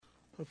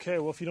Okay,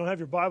 well, if you don't have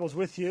your Bibles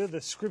with you, the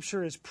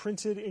scripture is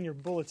printed in your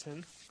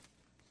bulletin,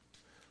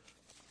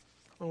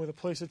 along with a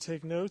place to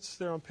take notes.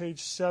 There on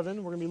page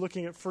 7, we're going to be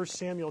looking at 1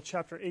 Samuel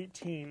chapter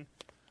 18.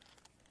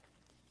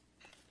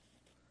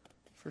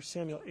 1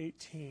 Samuel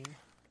 18.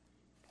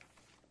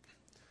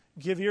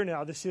 Give ear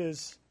now. This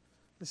is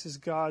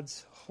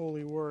God's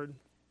holy word.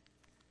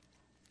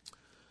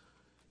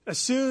 As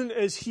soon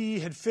as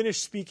he had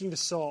finished speaking to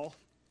Saul,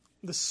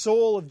 the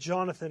soul of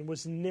Jonathan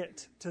was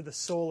knit to the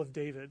soul of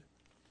David.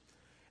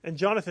 And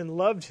Jonathan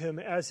loved him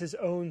as his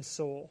own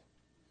soul.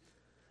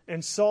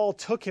 And Saul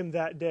took him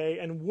that day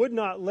and would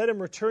not let him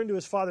return to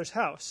his father's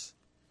house.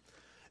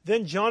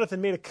 Then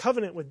Jonathan made a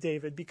covenant with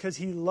David because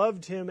he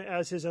loved him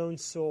as his own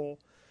soul.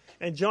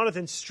 And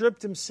Jonathan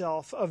stripped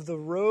himself of the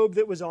robe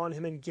that was on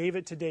him and gave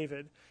it to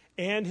David,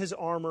 and his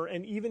armor,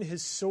 and even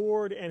his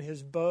sword, and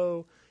his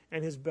bow,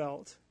 and his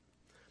belt.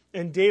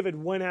 And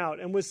David went out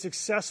and was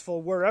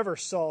successful wherever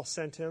Saul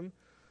sent him,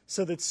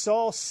 so that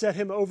Saul set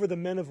him over the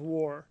men of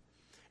war.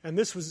 And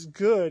this was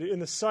good in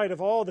the sight of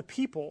all the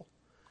people,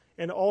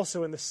 and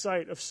also in the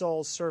sight of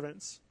Saul's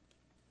servants.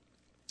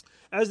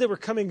 As they were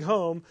coming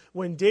home,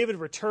 when David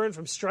returned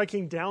from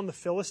striking down the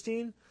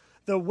Philistine,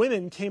 the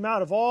women came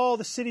out of all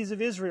the cities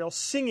of Israel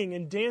singing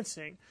and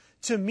dancing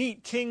to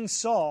meet King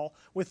Saul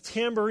with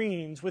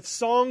tambourines, with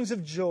songs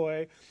of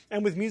joy,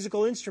 and with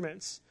musical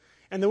instruments.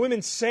 And the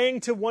women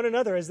sang to one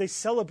another as they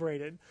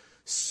celebrated,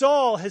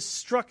 "Saul has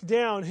struck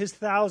down his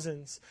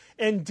thousands,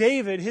 and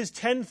David his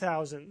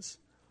 10,000s."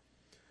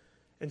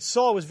 And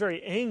Saul was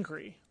very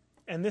angry,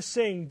 and this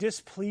saying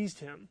displeased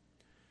him.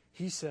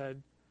 He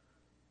said,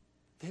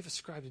 "They've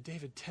ascribed to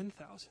David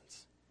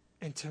 10,000s,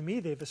 and to me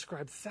they've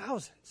ascribed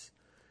thousands.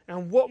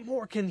 And what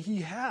more can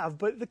he have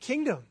but the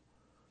kingdom?"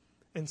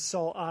 And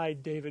Saul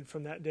eyed David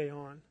from that day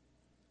on.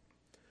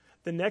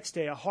 The next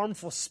day, a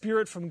harmful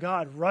spirit from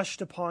God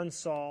rushed upon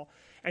Saul,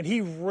 and he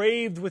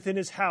raved within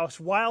his house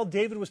while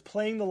David was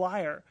playing the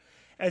lyre.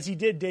 As he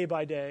did day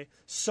by day,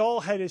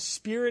 Saul had his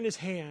spear in his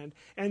hand,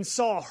 and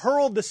Saul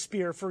hurled the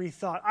spear, for he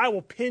thought, "I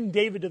will pin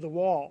David to the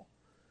wall."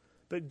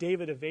 But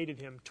David evaded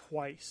him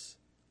twice.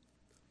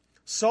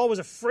 Saul was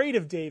afraid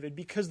of David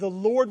because the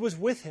Lord was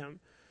with him,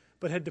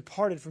 but had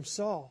departed from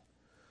Saul.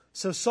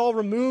 So Saul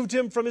removed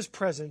him from his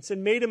presence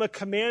and made him a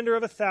commander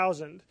of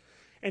 1,000.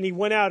 And he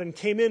went out and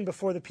came in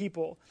before the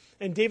people.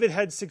 And David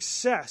had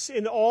success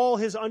in all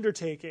his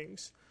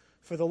undertakings,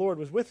 for the Lord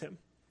was with him.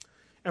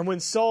 And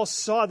when Saul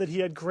saw that he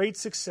had great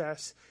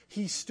success,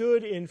 he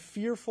stood in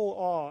fearful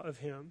awe of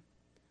him.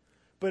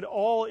 But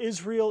all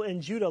Israel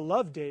and Judah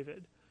loved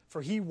David,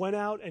 for he went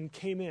out and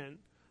came in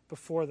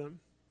before them.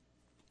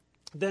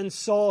 Then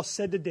Saul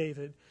said to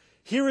David,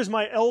 "Here is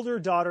my elder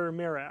daughter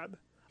Merab.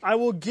 I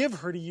will give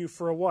her to you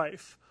for a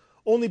wife.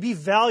 Only be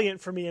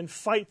valiant for me and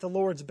fight the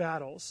Lord's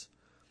battles."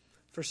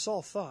 For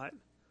Saul thought,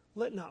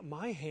 "Let not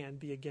my hand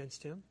be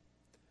against him."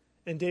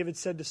 And David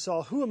said to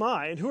Saul, "Who am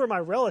I, and who are my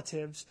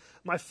relatives,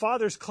 my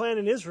father's clan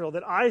in Israel,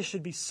 that I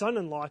should be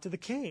son-in-law to the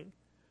king?"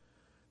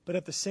 But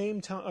at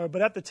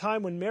the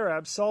time when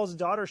Merab, Saul's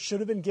daughter, should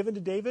have been given to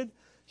David,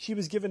 she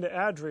was given to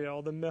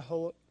Adriel, the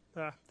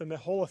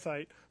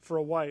Meholathite, for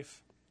a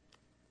wife.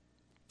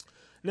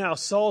 Now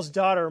Saul's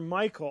daughter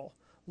Michal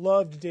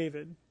loved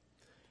David,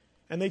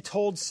 and they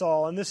told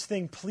Saul, and this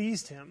thing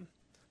pleased him.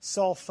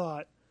 Saul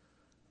thought,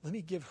 "Let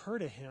me give her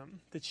to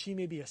him, that she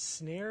may be a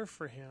snare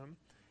for him,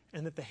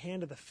 and that the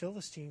hand of the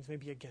Philistines may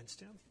be against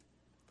him."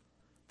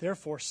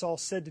 Therefore Saul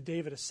said to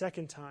David a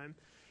second time,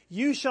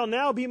 "You shall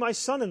now be my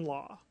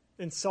son-in-law."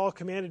 And Saul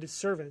commanded his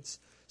servants,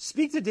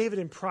 "Speak to David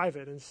in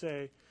private and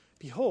say,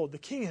 'Behold, the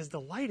king has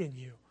delight in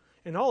you,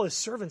 and all his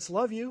servants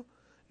love you.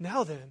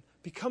 Now then,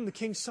 become the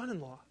king's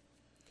son-in-law.'"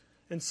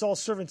 And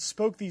Saul's servants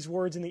spoke these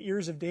words in the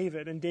ears of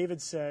David, and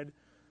David said,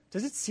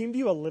 "Does it seem to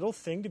you a little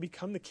thing to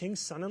become the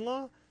king's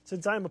son-in-law,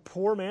 since I am a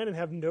poor man and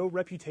have no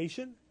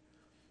reputation?"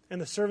 And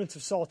the servants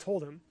of Saul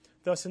told him,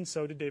 thus and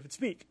so did David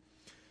speak.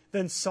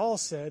 Then Saul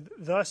said,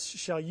 "Thus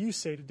shall you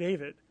say to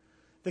David,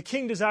 'The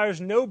king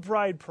desires no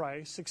bride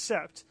price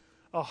except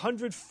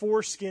 100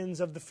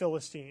 foreskins of the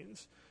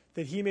Philistines,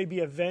 that he may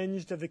be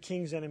avenged of the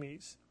king's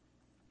enemies.'"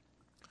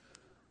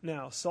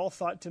 Now Saul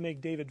thought to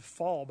make David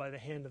fall by the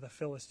hand of the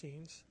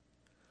Philistines.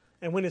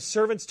 And when his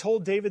servants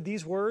told David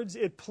these words,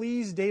 it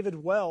pleased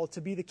David well to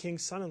be the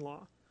king's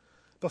son-in-law.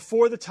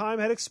 Before the time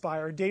had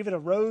expired, David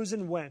arose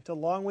and went,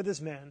 along with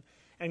his men,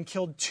 and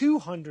killed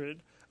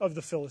 200 of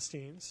the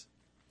Philistines.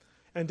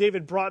 And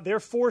David brought their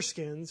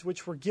foreskins,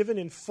 which were given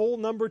in full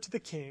number to the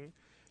king,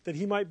 that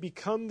he might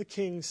become the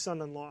king's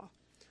son-in-law.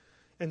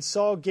 And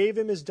Saul gave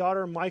him his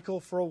daughter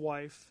Michal for a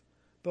wife.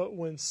 But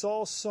when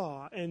Saul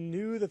saw and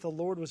knew that the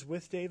Lord was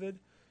with David,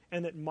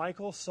 and that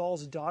Michal,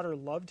 Saul's daughter,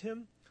 loved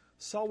him,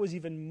 Saul was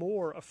even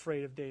more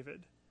afraid of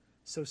David.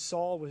 So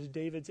Saul was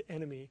David's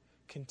enemy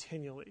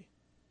continually.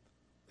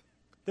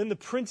 Then the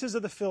princes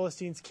of the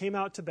Philistines came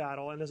out to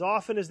battle, and as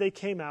often as they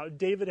came out,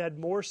 David had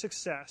more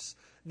success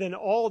than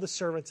all the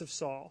servants of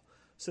Saul,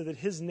 so that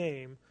his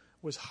name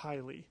was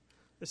highly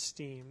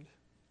esteemed.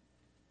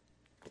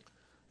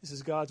 This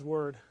is God's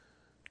word.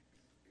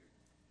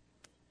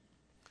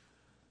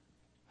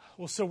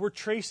 Well, so we're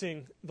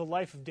tracing the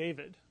life of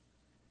David.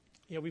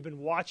 We've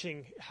been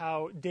watching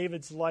how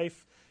David's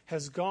life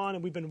has gone,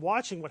 and we've been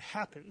watching what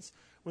happens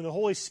when the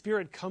Holy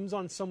Spirit comes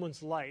on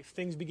someone's life.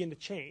 Things begin to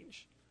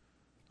change,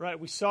 right?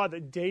 We saw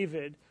that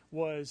David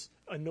was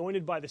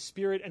anointed by the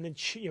Spirit, and then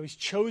he's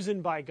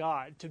chosen by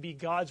God to be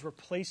God's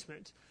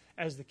replacement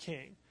as the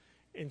king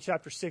in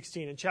chapter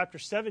 16. In chapter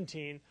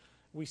 17,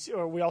 we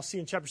all see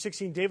in chapter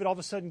 16, David all of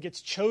a sudden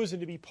gets chosen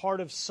to be part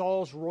of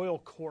Saul's royal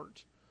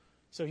court.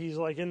 So he's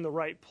like in the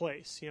right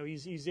place.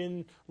 He's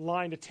in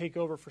line to take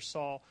over for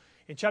Saul.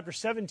 In chapter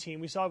 17,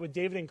 we saw it with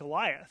David and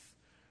Goliath,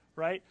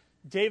 right?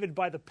 David,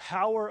 by the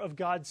power of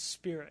God's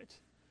Spirit,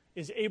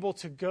 is able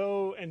to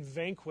go and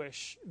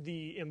vanquish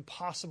the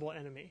impossible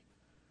enemy,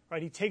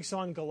 right? He takes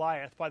on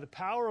Goliath by the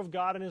power of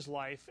God in his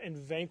life and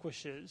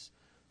vanquishes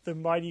the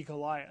mighty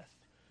Goliath,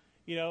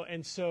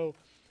 and so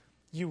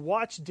you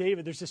watch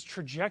David, there's this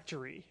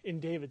trajectory in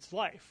David's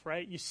life,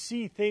 right? You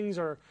see things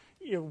are,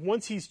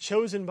 once he's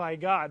chosen by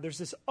God, there's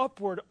this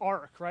upward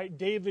arc, right?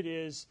 David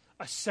is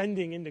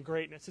ascending into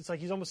greatness. It's like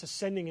he's almost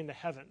ascending into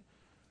heaven,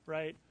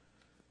 right?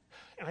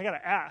 And I got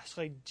to ask,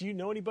 do you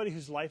know anybody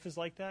whose life is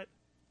like that?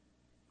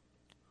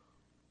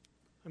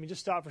 I mean,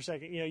 just stop for a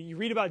second. You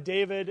read about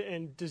David,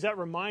 and does that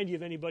remind you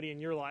of anybody in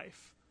your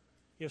life?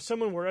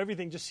 Someone where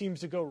everything just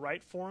seems to go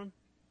right for him?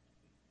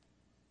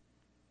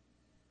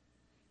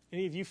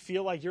 Any of you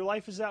feel like your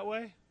life is that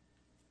way?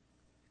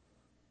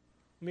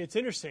 I mean, it's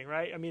interesting,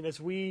 right? I mean,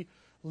 as we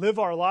live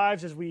our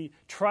lives, as we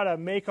try to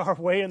make our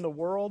way in the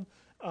world,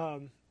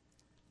 well,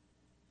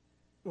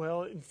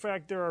 in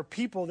fact, there are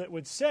people that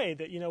would say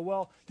that,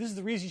 this is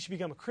the reason you should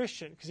become a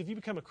Christian. Because if you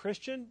become a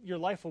Christian, your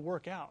life will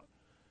work out.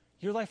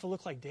 Your life will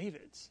look like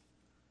David's.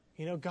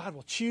 God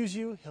will choose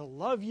you. He'll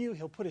love you.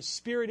 He'll put his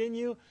Spirit in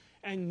you.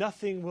 And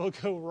nothing will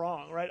go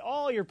wrong, right?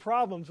 All your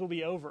problems will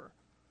be over.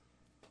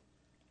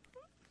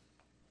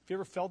 Have you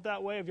ever felt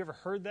that way? Have you ever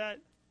heard that?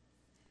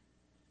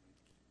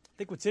 I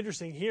think what's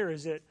interesting here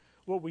is that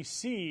what we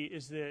see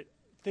is that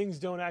things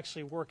don't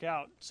actually work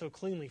out so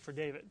cleanly for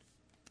David,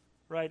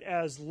 right?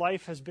 As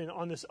life has been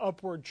on this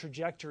upward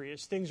trajectory,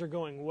 as things are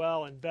going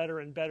well and better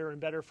and better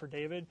and better for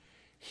David,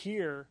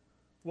 here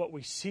what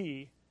we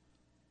see,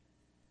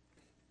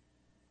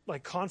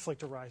 like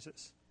conflict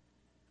arises.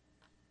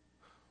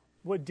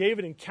 What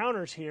David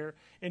encounters here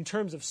in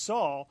terms of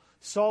Saul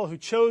who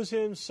chose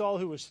him, Saul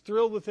who was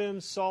thrilled with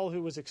him, Saul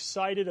who was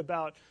excited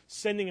about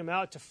sending him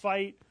out to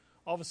fight,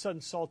 all of a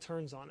sudden Saul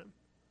turns on him.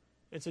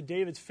 And so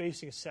David's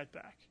facing a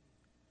setback.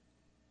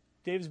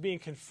 David's being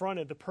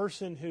confronted. The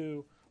person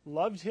who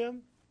loved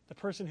him, the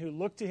person who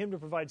looked to him to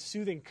provide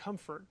soothing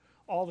comfort,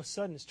 all of a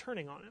sudden is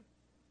turning on him.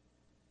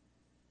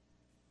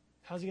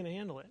 How's he going to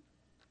handle it?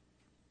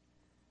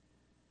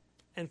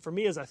 And for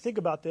me, as I think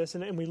about this,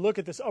 and we look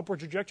at this upward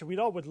trajectory, we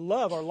all would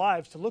love our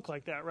lives to look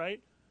like that, right?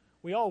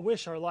 We all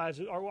wish our lives,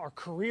 our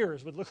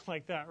careers would look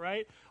like that,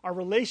 right? Our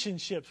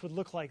relationships would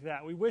look like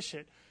that. We wish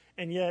it.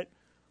 And yet,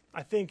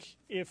 I think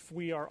if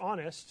we are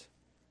honest,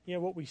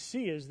 what we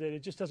see is that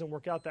it just doesn't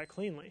work out that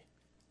cleanly.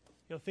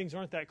 Things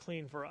aren't that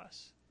clean for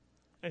us.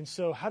 And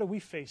so how do we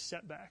face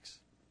setbacks?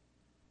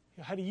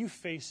 How do you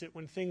face it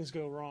when things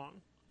go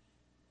wrong?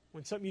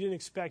 When something you didn't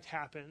expect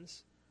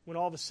happens? When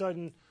all of a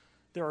sudden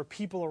there are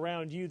people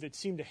around you that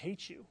seem to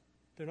hate you.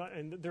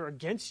 They're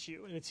against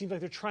you, and it seems like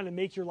they're trying to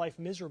make your life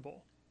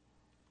miserable.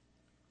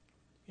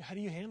 How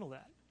do you handle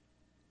that?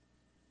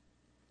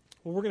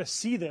 Well, we're going to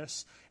see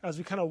this as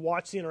we kind of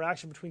watch the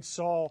interaction between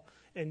Saul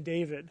and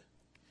David.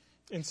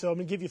 And so I'm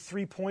going to give you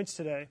 3 points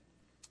today.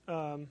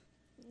 And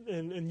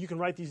you can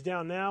write these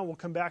down now. We'll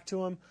come back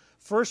to them.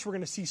 First, we're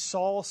going to see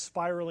Saul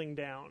spiraling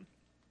down.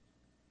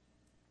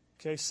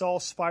 Okay,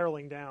 Saul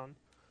spiraling down.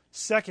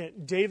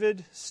 Second,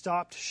 David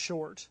stopped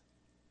short.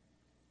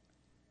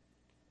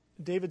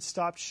 David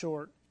stopped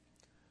short.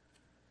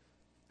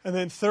 And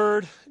then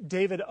third,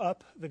 David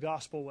up the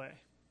gospel way.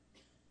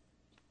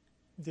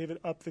 David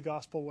up the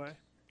gospel way.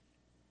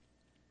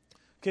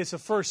 Okay, so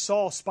first,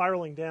 Saul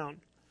spiraling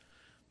down.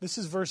 This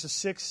is verses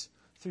 6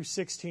 through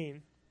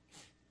 16.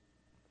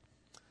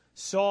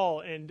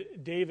 Saul and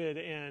David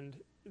and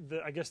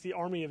the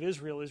army of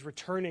Israel is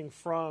returning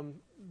from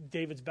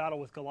David's battle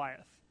with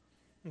Goliath.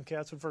 Okay,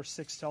 that's what verse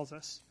 6 tells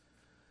us.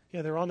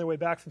 They're on their way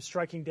back from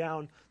striking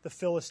down the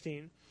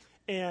Philistine.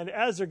 And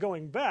as they're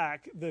going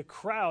back, the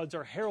crowds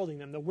are heralding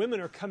them. The women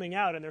are coming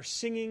out and they're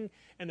singing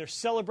and they're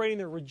celebrating,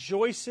 they're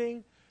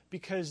rejoicing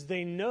because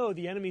they know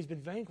the enemy's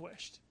been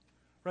vanquished.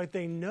 Right?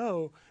 They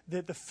know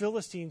that the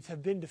Philistines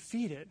have been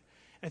defeated.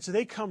 And so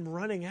they come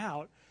running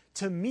out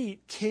to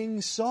meet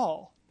King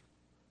Saul.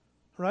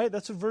 Right?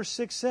 That's what verse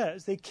 6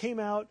 says. They came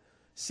out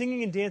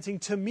singing and dancing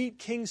to meet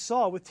King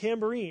Saul with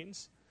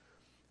tambourines,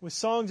 with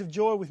songs of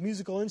joy, with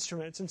musical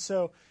instruments. And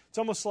so it's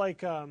almost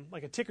like a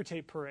ticker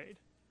tape parade.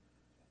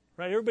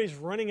 Right? Everybody's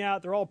running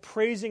out. They're all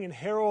praising and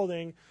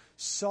heralding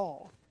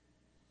Saul.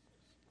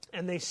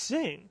 And they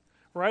sing.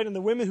 Right? And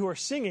the women who are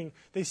singing,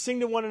 they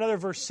sing to one another.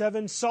 Verse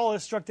 7, Saul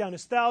has struck down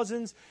his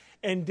thousands,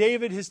 and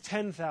David his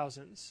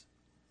 10,000s.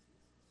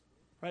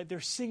 Right?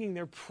 They're singing,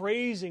 they're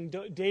praising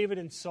David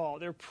and Saul.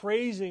 They're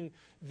praising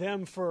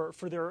them for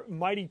their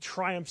mighty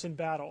triumphs in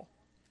battle.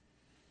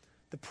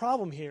 The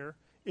problem here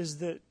is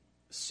that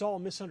Saul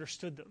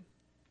misunderstood them.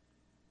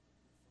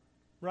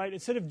 Right?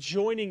 Instead of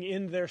joining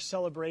in their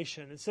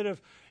celebration, instead of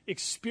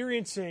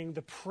experiencing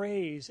the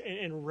praise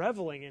and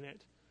reveling in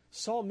it,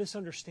 Saul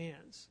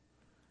misunderstands.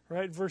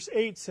 Right? Verse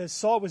 8 says,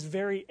 Saul was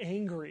very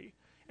angry,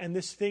 and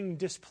this thing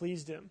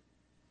displeased him.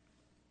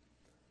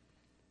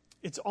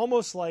 It's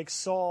almost like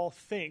Saul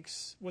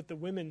thinks what the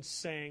women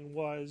sang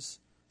was,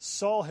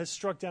 Saul has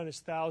struck down his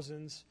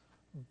thousands,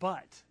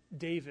 but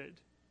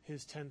David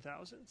his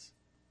 10,000s.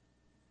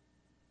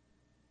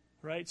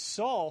 Right?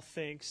 Saul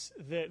thinks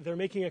that they're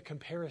making a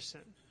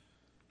comparison.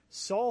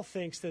 Saul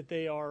thinks that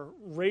they are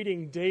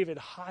rating David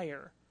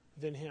higher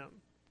than him.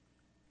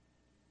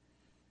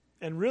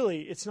 And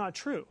really, it's not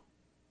true.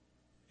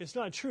 It's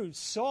not true.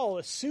 Saul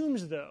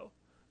assumes, though,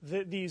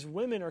 that these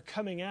women are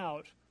coming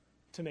out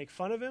to make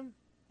fun of him,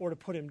 or to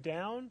put him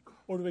down,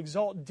 or to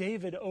exalt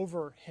David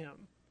over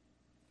him.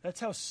 That's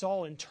how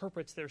Saul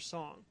interprets their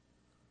song.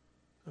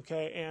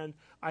 Okay, and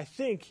I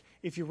think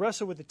if you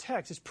wrestle with the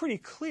text, it's pretty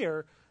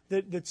clear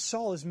that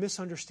Saul is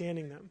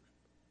misunderstanding them.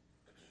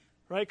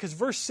 Right? Because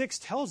verse 6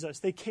 tells us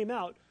they came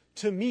out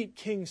to meet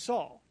King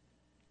Saul.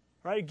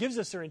 Right? It gives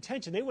us their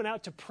intention. They went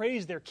out to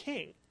praise their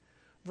king.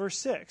 Verse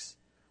 6,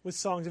 with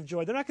songs of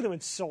joy. They're not going to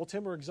insult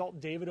him or exalt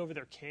David over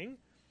their king.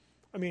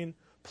 I mean,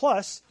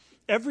 plus,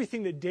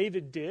 everything that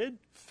David did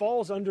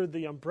falls under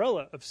the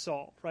umbrella of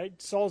Saul, right?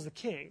 Saul's the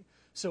king.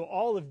 So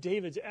all of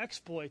David's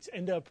exploits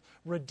end up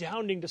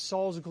redounding to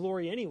Saul's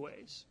glory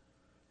anyways,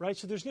 right?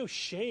 So there's no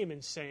shame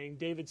in saying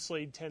David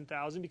slayed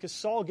 10,000 because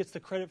Saul gets the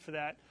credit for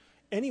that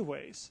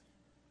anyways.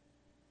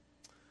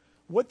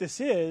 What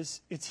this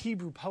is, it's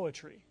Hebrew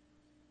poetry.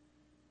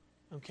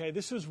 Okay,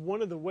 this was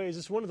one of the ways,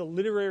 this is one of the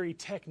literary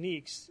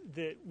techniques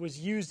that was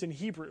used in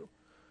Hebrew.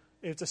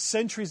 It's a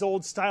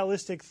centuries-old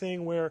stylistic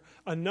thing where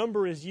a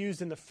number is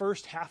used in the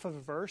first half of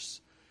a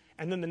verse,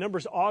 and then the number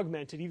is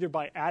augmented either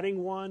by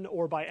adding one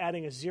or by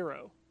adding a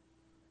zero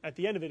at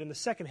the end of it in the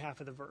second half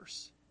of the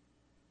verse.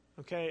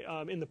 Okay,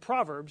 in the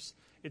Proverbs,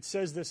 it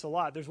says this a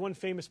lot. There's one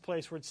famous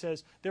place where it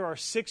says, there are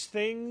 6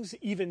 things,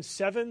 even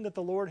 7, that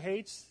the Lord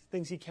hates,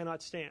 things he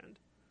cannot stand.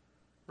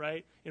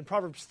 Right? In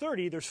Proverbs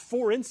 30, there's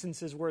 4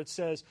 instances where it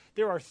says,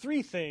 there are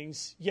 3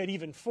 things, yet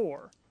even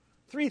 4.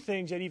 3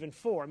 things, yet even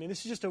 4. I mean,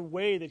 this is just a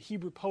way that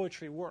Hebrew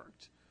poetry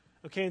worked.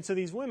 Okay, and so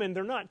these women,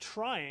 they're not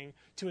trying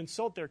to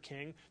insult their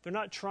king. They're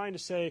not trying to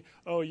say,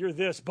 oh, you're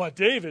this, but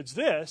David's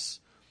this.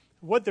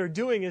 What they're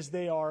doing is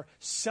they are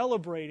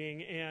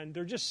celebrating, and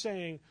they're just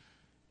saying,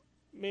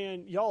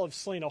 man, y'all have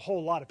slain a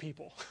whole lot of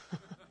people.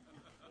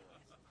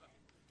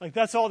 Like,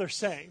 that's all they're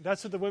saying.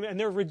 That's what the women, and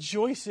they're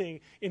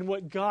rejoicing in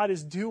what God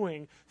is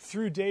doing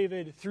through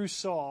David, through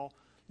Saul.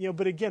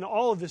 But again,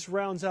 all of this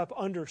rounds up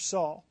under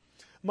Saul.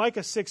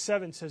 Micah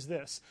 6:7 says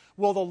this,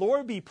 will the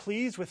Lord be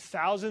pleased with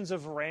thousands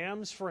of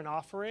rams for an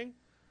offering,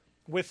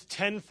 with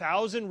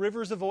 10,000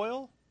 rivers of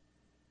oil?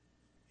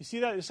 You see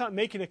that? It's not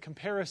making a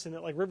comparison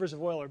that like rivers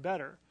of oil are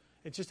better.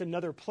 It's just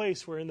another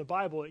place where in the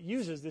Bible it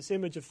uses this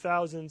image of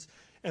thousands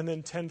and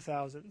then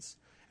 10,000s.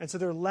 And so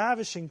they're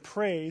lavishing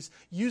praise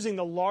using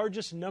the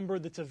largest number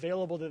that's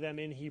available to them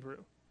in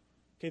Hebrew.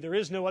 Okay, there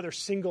is no other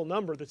single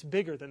number that's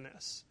bigger than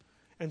this.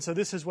 And so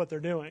this is what they're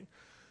doing.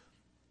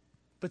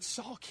 But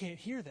Saul can't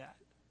hear that.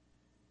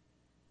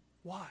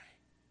 Why?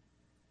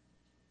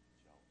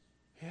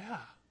 Yeah.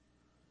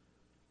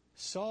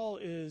 Saul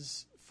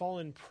is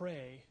fallen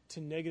prey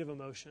to negative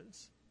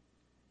emotions.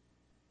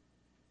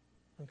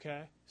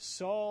 Okay?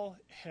 Saul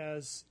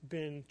has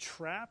been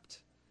trapped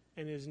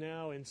and is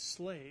now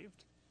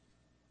enslaved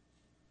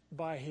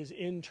by his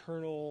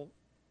internal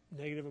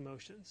negative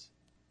emotions.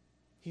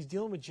 He's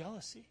dealing with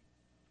jealousy.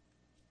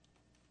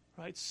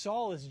 Right?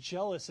 Saul is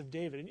jealous of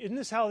David. Isn't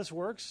this how this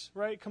works?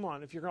 Right? Come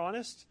on, if you're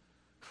honest.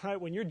 Right?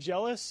 When you're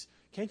jealous,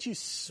 can't you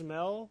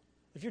smell?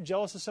 If you're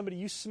jealous of somebody,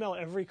 you smell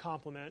every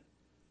compliment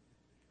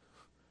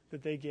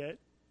that they get.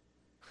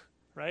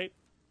 Right?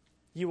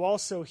 You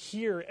also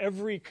hear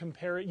every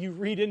you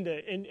read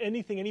into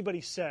anything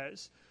anybody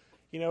says.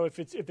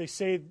 If they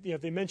say,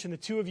 if they mention the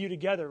two of you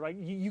together, right?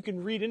 You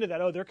can read into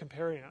that, oh, they're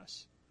comparing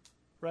us.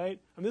 Right?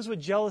 I mean, this is what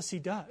jealousy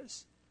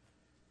does.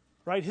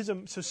 Right?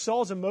 So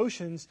Saul's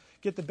emotions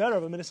get the better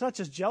of him, and it's not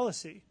just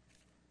jealousy.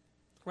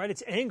 Right?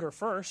 It's anger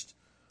first.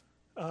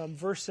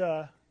 Verse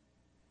 8?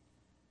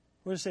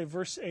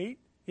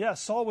 Yeah,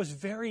 Saul was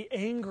very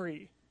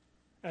angry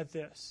at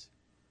this.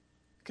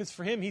 Because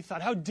for him, he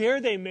thought, how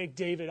dare they make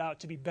David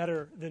out to be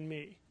better than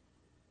me?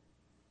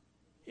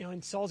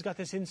 And Saul's got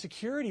this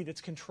insecurity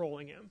that's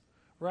controlling him,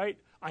 right?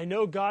 I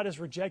know God has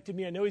rejected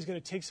me. I know he's going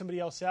to take somebody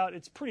else out.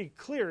 It's pretty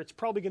clear. It's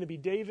probably going to be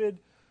David.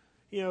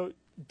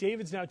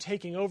 David's now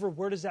taking over.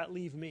 Where does that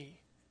leave me?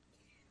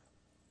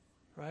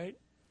 Right?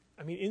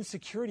 I mean,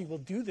 insecurity will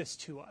do this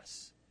to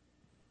us.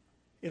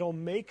 It'll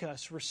make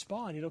us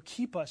respond. It'll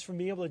keep us from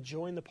being able to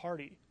join the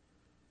party.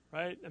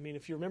 Right? I mean,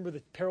 if you remember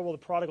the parable of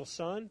the prodigal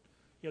son,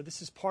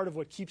 this is part of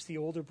what keeps the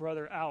older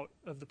brother out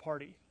of the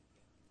party.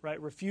 right,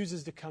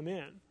 refuses to come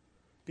in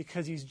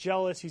because he's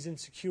jealous, he's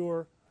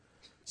insecure.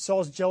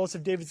 Saul's jealous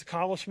of David's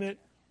accomplishment.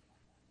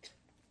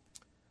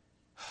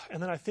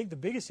 And then I think the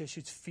biggest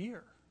issue is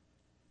fear.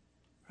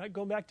 Right?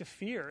 Going back to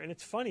fear. And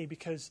it's funny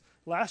because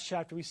last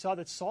chapter we saw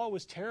that Saul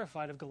was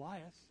terrified of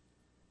Goliath.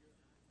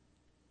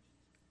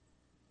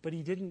 But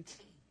he didn't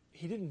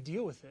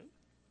deal with it.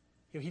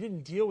 He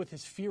didn't deal with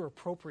his fear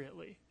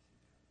appropriately.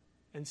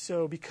 And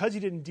so because he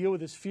didn't deal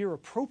with his fear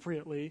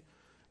appropriately,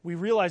 we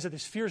realize that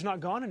his fear is not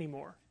gone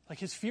anymore. Like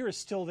his fear is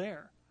still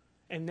there.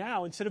 And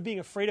now, instead of being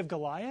afraid of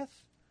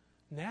Goliath,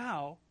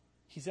 now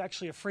he's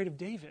actually afraid of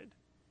David.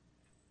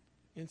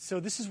 And so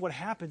this is what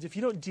happens. If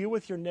you don't deal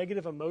with your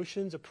negative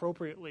emotions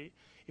appropriately,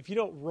 if you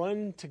don't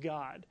run to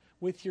God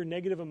with your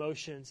negative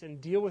emotions and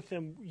deal with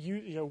them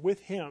with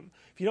him,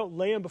 if you don't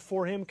lay them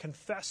before him,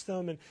 confess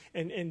them,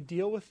 and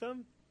deal with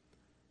them,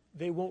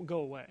 they won't go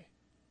away.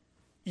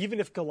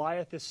 Even if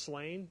Goliath is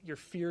slain, your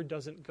fear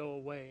doesn't go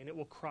away, and it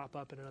will crop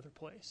up in another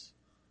place.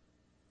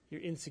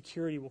 Your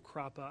insecurity will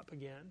crop up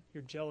again.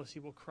 Your jealousy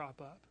will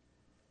crop up.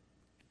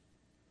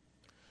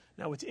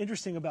 Now, what's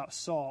interesting about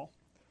Saul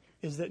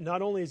is that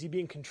not only is he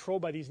being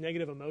controlled by these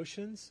negative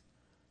emotions,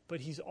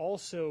 but he's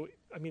also,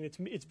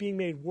 it's being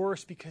made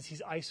worse because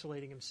he's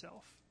isolating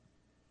himself.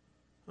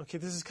 Okay,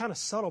 this is kind of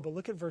subtle, but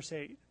look at verse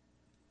 8.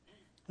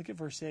 Look at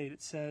verse 8.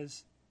 It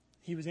says,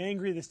 he was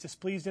angry, this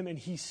displeased him, and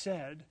he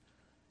said,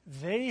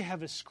 they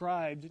have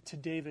ascribed to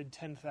David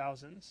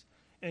 10,000s,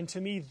 and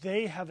to me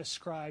they have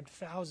ascribed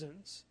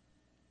thousands.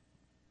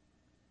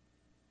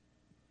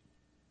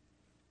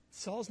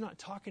 Saul's not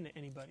talking to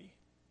anybody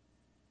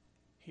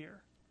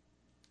here.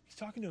 He's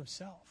talking to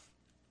himself.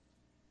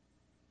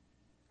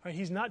 Right?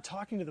 He's not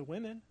talking to the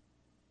women.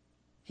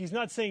 He's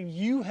not saying,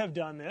 you have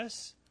done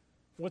this.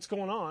 What's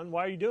going on?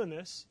 Why are you doing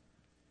this?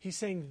 He's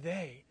saying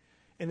they.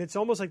 And it's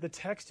almost like the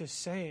text is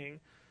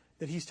saying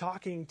that he's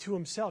talking to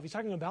himself. He's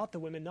talking about the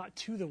women, not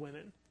to the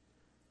women.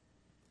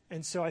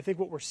 And so I think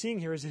what we're seeing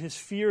here is that his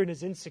fear and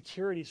his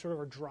insecurity sort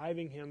of are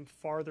driving him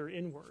farther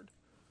inward.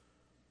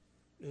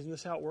 Isn't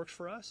this how it works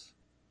for us?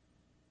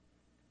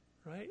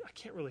 Right? I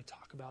can't really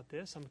talk about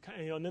this.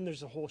 And then there's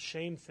the whole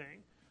shame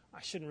thing.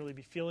 I shouldn't really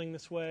be feeling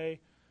this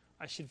way.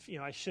 I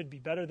should be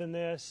better than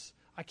this.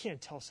 I can't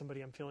tell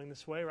somebody I'm feeling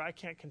this way, or I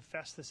can't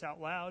confess this out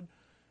loud.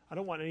 I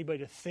don't want anybody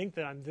to think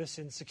that I'm this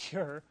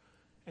insecure.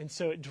 And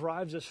so it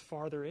drives us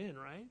farther in,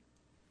 right?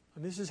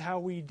 And this is how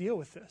we deal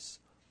with this.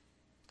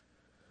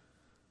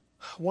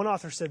 One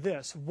author said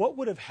this: what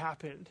would have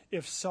happened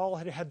if Saul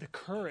had had the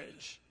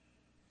courage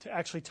to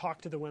actually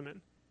talk to the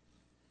women?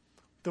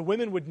 The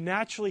women would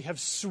naturally have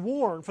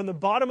sworn from the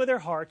bottom of their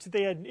hearts that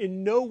they had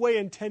in no way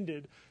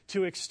intended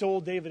to extol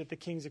David at the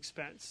king's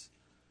expense.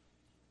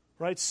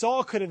 Right?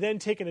 Saul could have then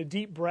taken a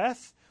deep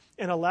breath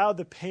and allowed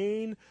the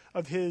pain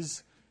of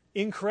his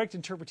incorrect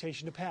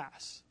interpretation to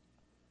pass.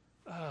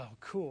 Oh,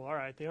 cool. All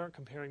right. They aren't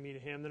comparing me to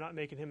him. They're not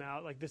making him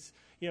out like this.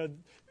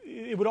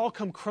 It would all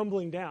come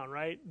crumbling down,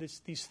 right?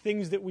 These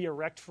things that we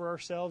erect for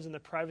ourselves in the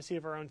privacy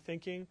of our own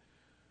thinking.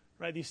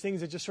 Right, these things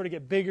that just sort of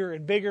get bigger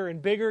and bigger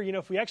and bigger.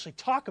 If we actually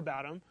talk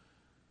about them,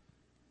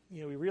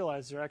 we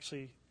realize they're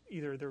actually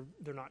either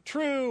they're not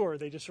true, or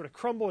they just sort of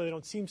crumble, or they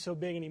don't seem so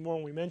big anymore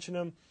when we mention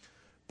them.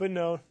 But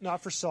no,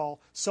 not for Saul.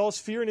 Saul's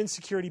fear and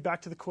insecurity,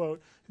 back to the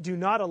quote, do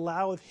not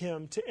allow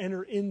him to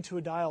enter into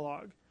a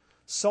dialogue.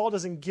 Saul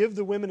doesn't give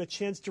the women a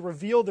chance to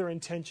reveal their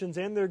intentions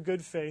and their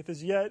good faith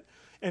as yet,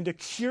 and to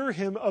cure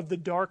him of the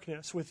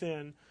darkness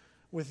within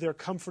with their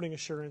comforting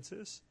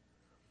assurances.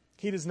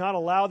 He does not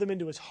allow them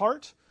into his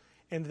heart,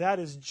 and that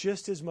is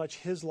just as much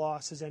his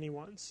loss as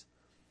anyone's.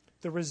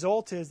 The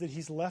result is that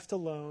he's left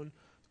alone,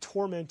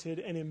 tormented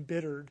and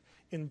embittered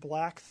in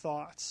black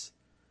thoughts.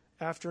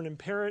 After an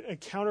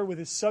encounter with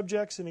his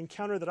subjects, an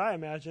encounter that I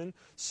imagine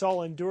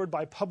Saul endured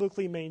by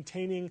publicly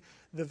maintaining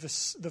the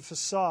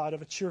facade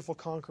of a cheerful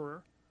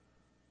conqueror.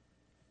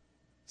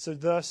 So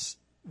thus,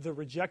 the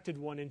rejected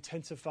one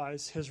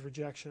intensifies his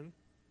rejection.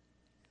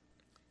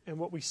 And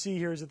what we see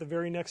here is that the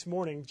very next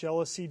morning,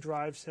 jealousy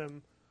drives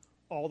him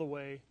all the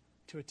way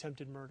to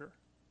attempted murder.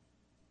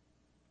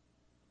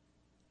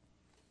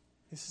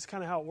 This is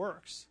kind of how it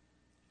works,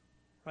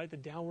 right? The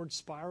downward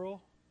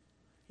spiral.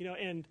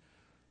 And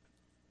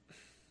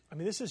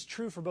this is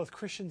true for both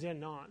Christians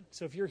and non.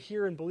 So if you're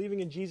here and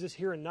believing in Jesus,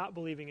 here and not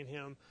believing in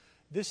him,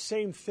 this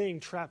same thing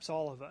traps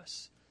all of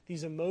us.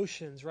 These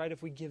emotions, right?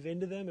 If we give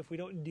in to them, if we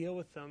don't deal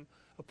with them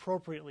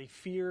appropriately,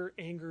 fear,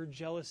 anger,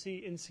 jealousy,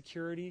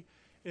 insecurity,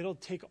 it'll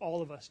take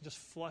all of us and just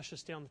flush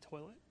us down the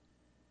toilet.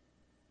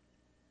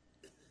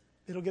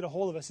 It'll get a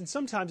hold of us. And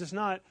sometimes it's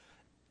not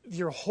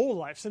your whole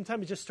life.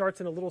 Sometimes it just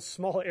starts in a little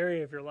small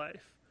area of your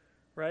life,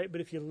 right?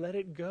 But if you let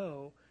it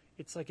go,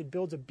 it's like it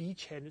builds a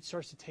beachhead and it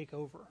starts to take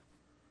over.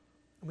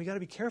 And we got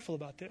to be careful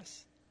about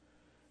this.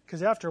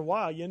 Because after a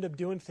while, you end up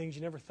doing things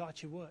you never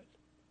thought you would.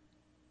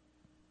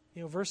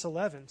 Verse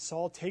 11,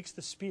 Saul takes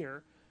the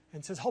spear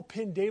and says, I'll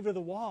pin David to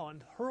the wall,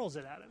 and hurls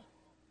it at him.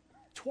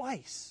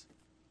 Twice.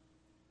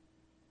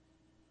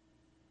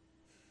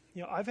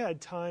 I've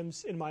had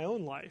times in my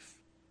own life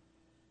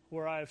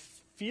where I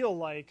feel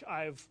like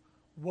I've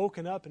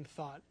woken up and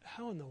thought,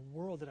 how in the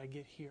world did I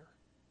get here?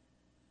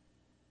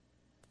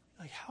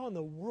 Like, how in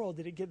the world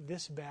did it get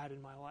this bad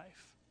in my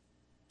life?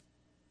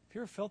 Have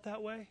you ever felt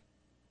that way?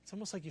 It's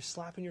almost like you're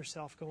slapping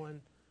yourself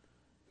going,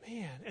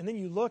 man. And then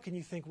you look and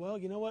you think, well,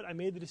 you know what? I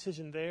made the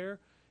decision there,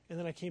 and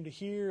then I came to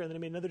here, and then I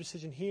made another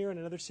decision here, and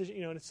another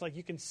decision, and it's like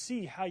you can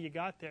see how you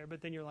got there,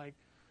 but then you're like,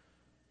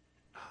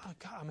 oh,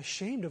 God, I'm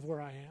ashamed of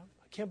where I am.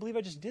 I can't believe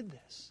I just did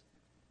this.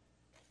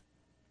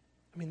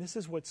 I mean, this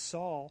is what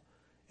Saul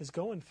is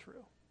going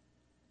through.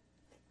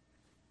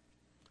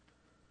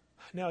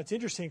 Now, it's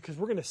interesting because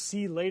we're going to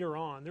see later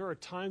on, there are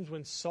times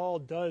when Saul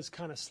does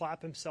kind of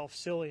slap himself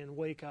silly and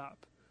wake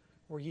up,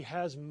 where he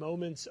has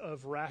moments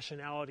of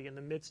rationality in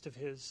the midst of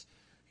his,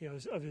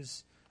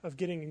 of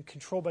getting in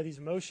control by these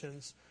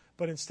emotions.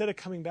 But instead of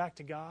coming back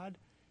to God,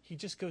 he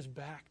just goes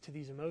back to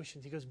these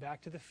emotions. He goes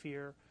back to the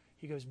fear.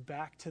 He goes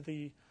back to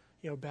the,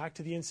 back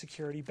to the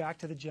insecurity, back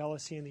to the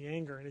jealousy and the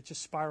anger, and it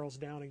just spirals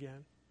down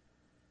again.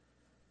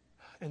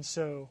 And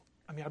so,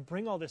 I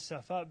bring all this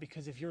stuff up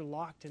because if you're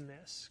locked in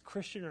this,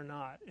 Christian or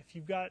not, if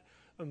you've got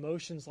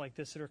emotions like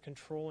this that are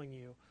controlling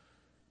you,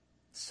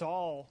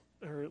 Saul,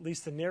 or at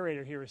least the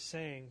narrator here, is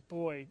saying,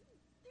 boy,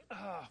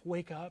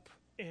 wake up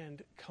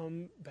and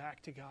come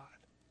back to God.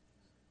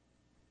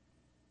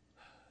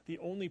 The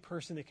only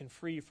person that can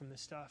free you from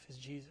this stuff is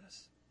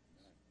Jesus.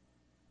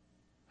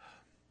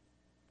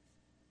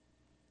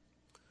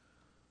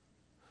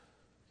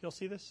 Y'all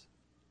see this?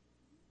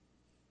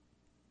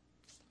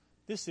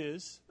 This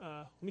is,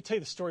 let me tell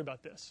you the story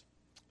about this.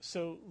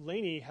 So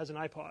Lainey has an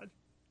iPod,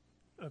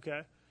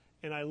 okay?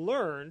 And I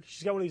learned,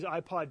 she's got one of these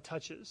iPod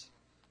touches,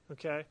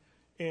 okay?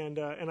 And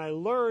I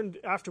learned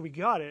after we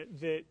got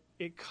it that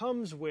it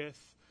comes with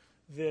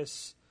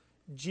this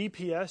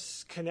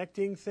GPS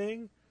connecting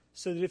thing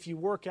so that if you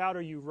work out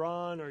or you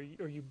run or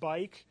you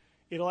bike,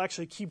 it'll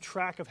actually keep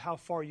track of how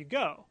far you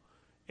go.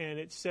 And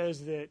it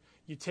says that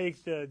you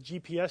take the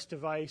GPS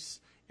device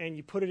and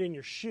you put it in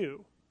your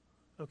shoe.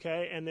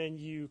 Okay, and then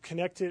you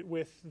connect it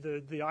with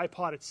the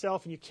iPod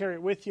itself, and you carry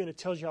it with you, and it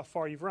tells you how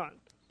far you've run.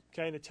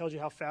 Okay, and it tells you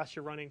how fast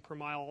you're running per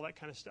mile, all that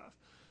kind of stuff.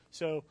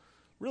 So,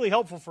 really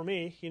helpful for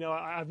me.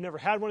 I've never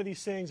had one of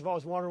these things. I've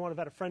always wanted one. I've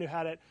had a friend who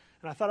had it,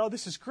 and I thought, oh,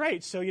 this is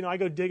great. So, I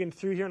go digging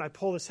through here, and I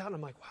pull this out, and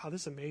I'm like, wow,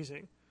 this is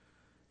amazing.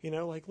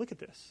 Look at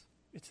this.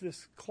 It's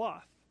this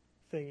cloth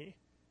thingy.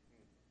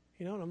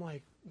 And I'm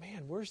like,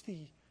 man, where's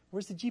the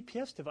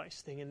GPS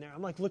device thing in there?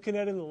 I'm like looking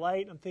at it in the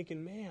light, and I'm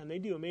thinking, man, they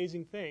do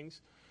amazing things.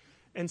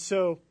 And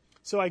so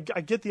I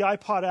get the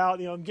iPod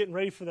out. I'm getting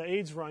ready for the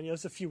AIDS run. This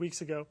was a few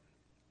weeks ago,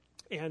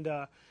 and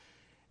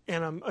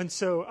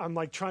so I'm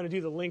like trying to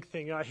do the link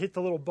thing. I hit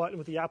the little button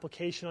with the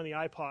application on the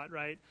iPod,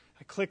 right?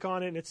 I click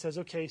on it, and it says,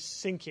 okay,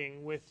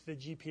 syncing with the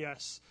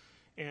GPS,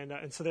 and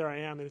so there I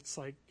am, and it's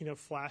like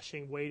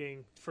flashing,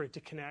 waiting for it to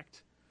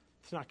connect.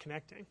 It's not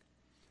connecting,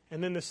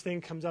 and then this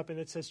thing comes up, and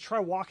it says, try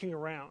walking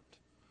around.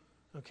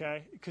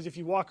 Okay, because if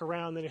you walk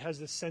around, then it has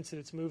this sense that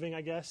it's moving, I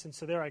guess. And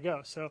so there I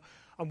go. So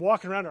I'm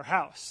walking around our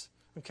house,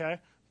 okay,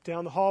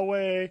 down the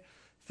hallway,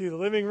 through the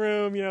living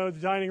room, the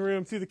dining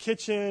room, through the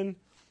kitchen,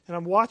 and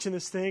I'm watching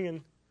this thing,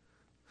 and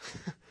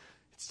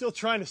it's still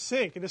trying to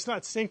sync, and it's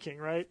not syncing,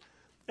 right?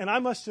 And I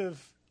must have,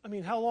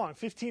 how long?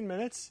 15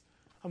 minutes?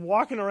 I'm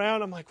walking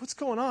around. I'm like, what's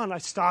going on? I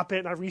stop it,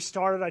 and I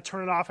restart it. I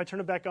turn it off. I turn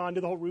it back on,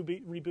 do the whole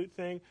reboot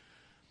thing.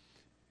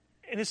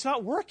 And it's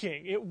not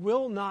working. It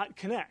will not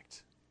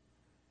connect.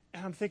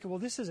 And I'm thinking, well,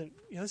 this isn't,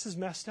 this is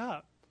messed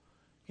up.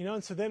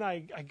 And so then I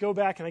go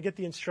back and I get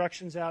the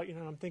instructions out, and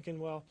I'm thinking,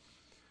 well,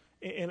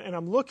 and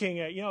I'm looking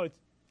at, it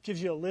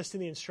gives you a list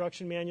in the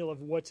instruction manual of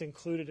what's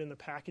included in the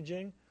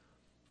packaging.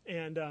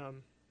 And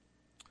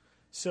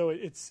so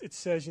it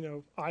says,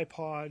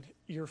 iPod,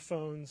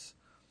 earphones,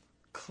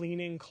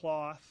 cleaning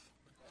cloth,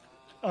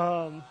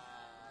 and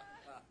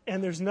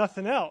there's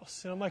nothing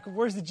else. And I'm like,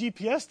 where's the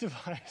GPS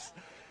device?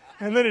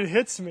 And then it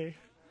hits me,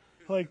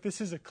 like, this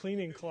is a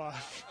cleaning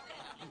cloth.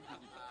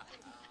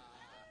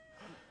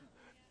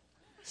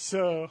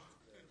 So,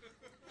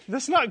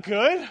 that's not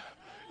good. It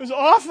was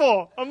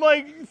awful. I'm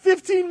like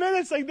 15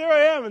 minutes, like there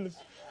I am, and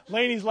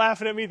Lainey's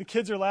laughing at me, the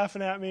kids are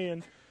laughing at me,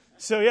 and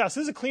so this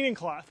is a cleaning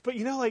cloth. But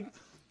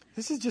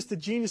this is just the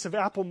genius of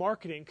Apple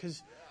marketing,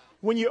 because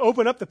when you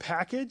open up the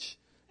package,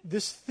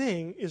 this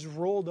thing is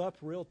rolled up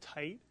real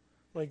tight,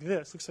 like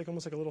this. Looks like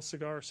almost like a little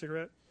cigar or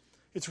cigarette.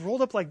 It's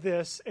rolled up like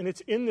this, and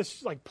it's in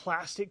this like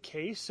plastic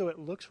case, so it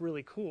looks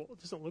really cool. It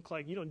doesn't look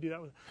like, you don't do that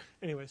with,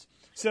 anyways.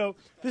 So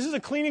this is a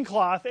cleaning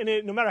cloth, and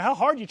no matter how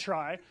hard you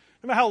try,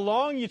 no matter how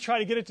long you try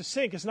to get it to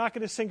sync, it's not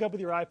going to sync up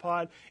with your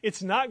iPod.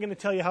 It's not going to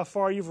tell you how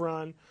far you've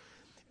run.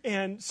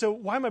 And so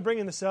why am I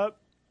bringing this up?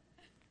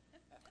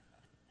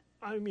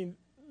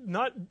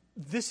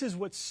 This is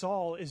what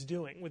Saul is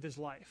doing with his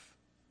life.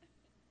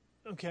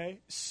 Okay?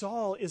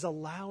 Saul is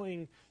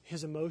allowing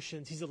his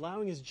emotions, he's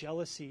allowing his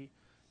jealousy,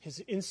 his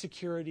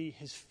insecurity,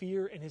 his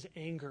fear, and his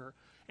anger,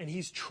 and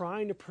he's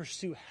trying to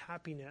pursue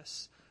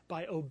happiness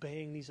by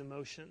obeying these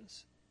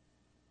emotions.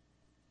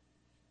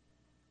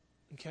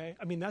 Okay?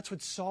 I mean, that's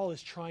what Saul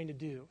is trying to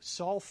do.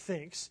 Saul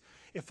thinks,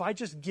 if I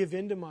just give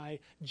in to my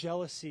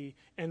jealousy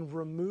and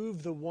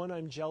remove the one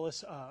I'm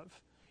jealous of,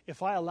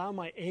 if I allow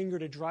my anger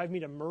to drive me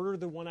to murder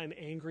the one I'm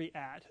angry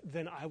at,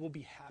 then I will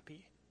be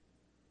happy.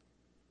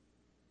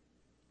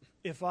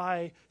 If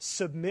I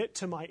submit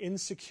to my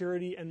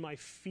insecurity and my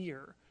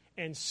fear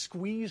and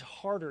squeeze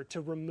harder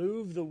to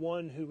remove the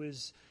one who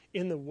is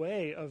in the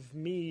way of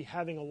me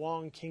having a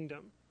long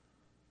kingdom,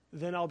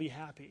 then I'll be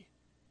happy.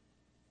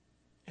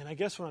 And I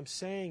guess what I'm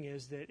saying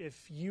is that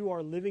if you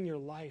are living your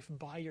life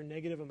by your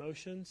negative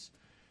emotions,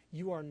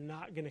 you are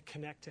not going to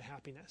connect to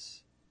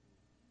happiness.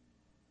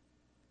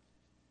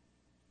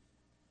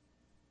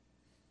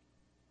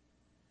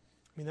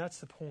 I mean, that's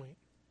the point.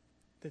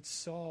 That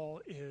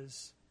Saul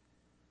is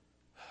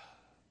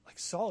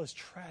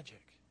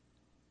tragic.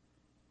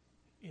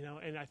 You know,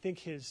 and I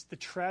think the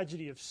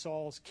tragedy of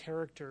Saul's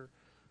character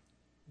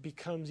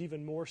becomes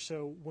even more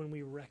so when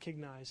we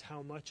recognize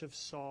how much of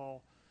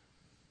Saul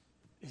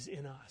is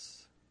in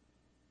us.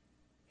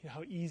 You know,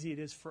 how easy it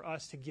is for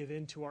us to give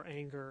in to our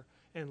anger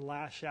and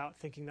lash out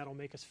thinking that'll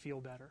make us feel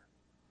better.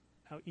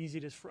 How easy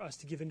it is for us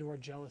to give into our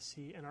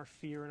jealousy and our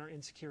fear and our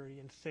insecurity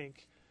and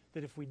think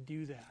that if we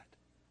do that,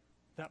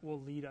 that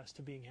will lead us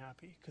to being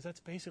happy. Because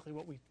that's basically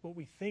what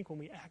we think when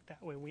we act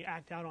that way. When we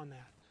act out on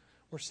that,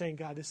 we're saying,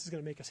 God, this is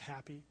going to make us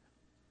happy.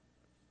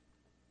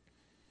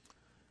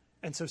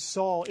 And so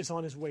Saul is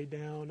on his way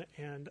down,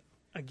 and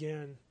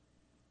again,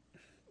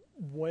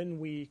 when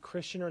we,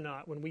 Christian or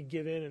not, when we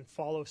give in and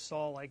follow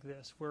Saul like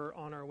this, we're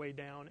on our way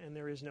down, and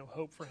there is no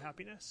hope for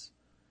happiness.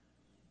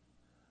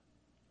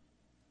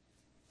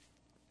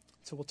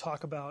 So we'll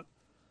talk about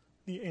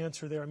the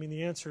answer there. I mean,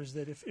 the answer is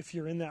that if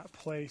you're in that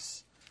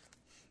place,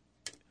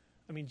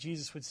 I mean,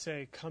 Jesus would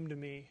say, come to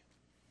me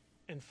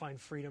and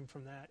find freedom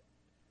from that.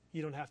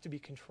 You don't have to be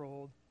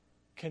controlled.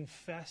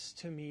 Confess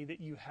to me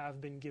that you have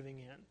been giving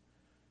in.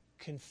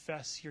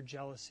 Confess your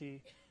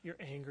jealousy, your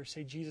anger.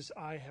 Say, Jesus,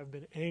 I have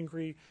been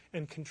angry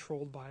and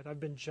controlled by it.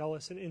 I've been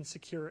jealous and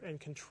insecure and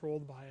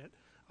controlled by it.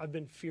 I've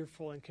been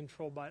fearful and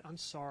controlled by it. I'm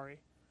sorry.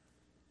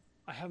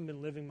 I haven't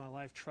been living my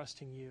life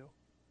trusting you.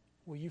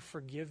 Will you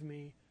forgive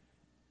me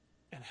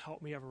and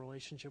help me have a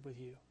relationship with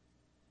you?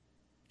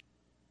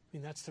 I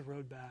mean, that's the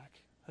road back.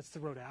 That's the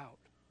road out.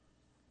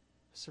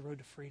 It's the road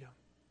to freedom.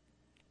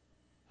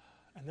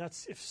 And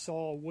that's if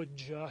Saul would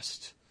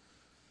just.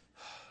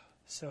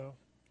 So,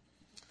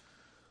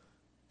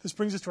 this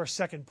brings us to our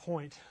second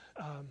point.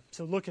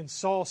 So look, in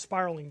Saul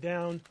spiraling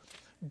down,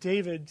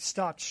 David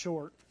stopped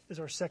short is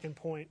our second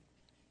point.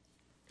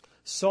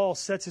 Saul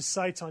sets his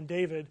sights on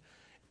David,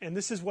 and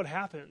this is what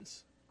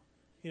happens.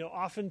 You know,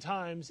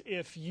 oftentimes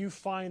if you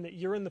find that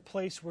you're in the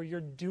place where you're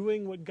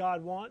doing what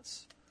God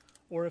wants,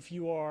 or if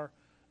you are,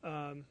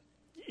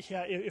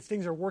 if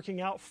things are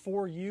working out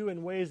for you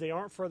in ways they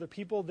aren't for other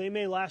people, they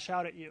may lash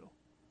out at you.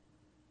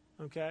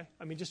 Okay?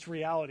 I mean, just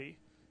reality.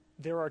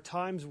 There are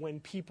times when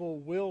people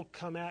will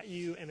come at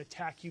you and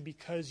attack you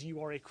because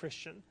you are a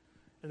Christian,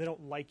 and they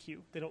don't like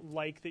you. They don't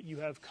like that you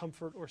have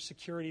comfort or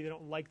security. They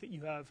don't like that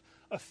you have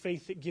a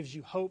faith that gives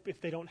you hope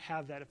if they don't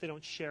have that, if they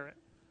don't share it.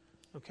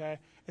 Okay?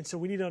 And so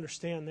we need to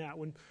understand that.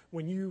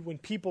 When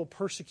people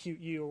persecute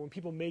you or when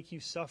people make you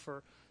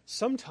suffer,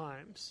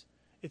 sometimes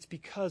it's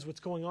because what's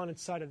going on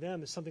inside of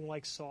them is something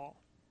like Saul.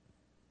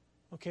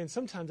 Okay? And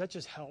sometimes that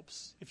just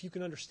helps if you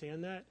can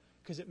understand that,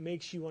 because it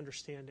makes you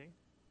understanding.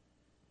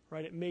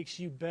 Right? It makes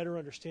you better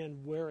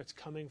understand where it's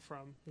coming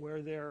from,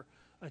 where their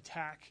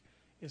attack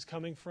is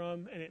coming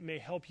from, and it may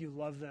help you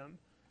love them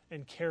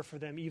and care for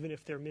them even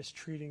if they're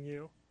mistreating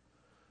you.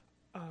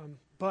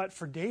 But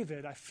for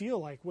David, I feel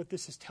like what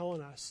this is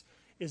telling us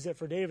is that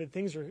for David,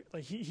 things are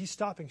like he's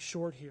stopping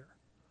short here.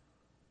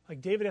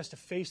 Like David has to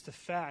face the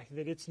fact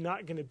that it's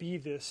not going to be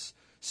this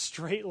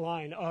straight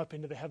line up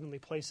into the heavenly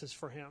places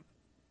for him.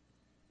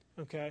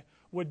 Okay?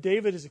 What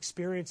David is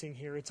experiencing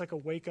here, it's like a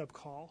wake-up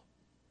call.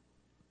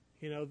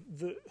 You know,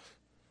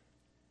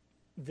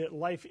 that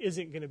life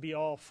isn't going to be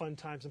all fun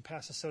times and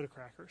pass the soda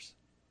crackers,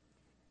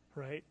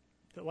 right?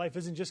 That life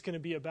isn't just going to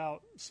be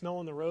about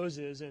smelling the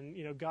roses and,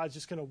 you know, God's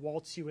just going to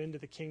waltz you into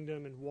the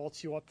kingdom and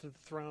waltz you up to the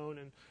throne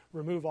and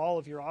remove all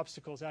of your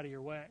obstacles out of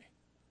your way.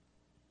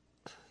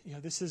 You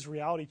know, this is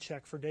reality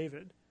check for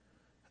David.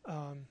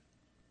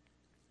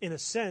 In a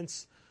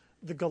sense,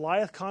 the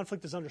Goliath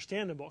conflict is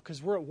understandable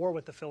because we're at war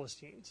with the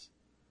Philistines,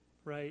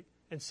 right?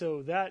 And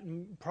so that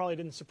probably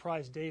didn't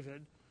surprise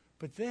David.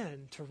 But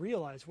then to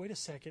realize, wait a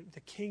second, the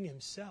king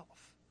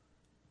himself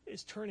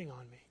is turning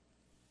on me.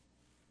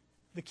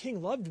 The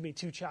king loved me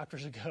 2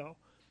 chapters ago.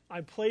 I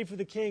played for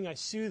the king. I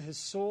soothed his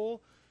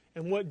soul.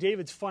 And what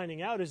David's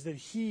finding out is that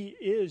he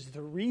is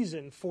the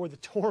reason for the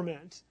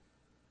torment.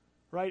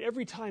 Right?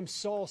 Every time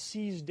Saul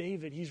sees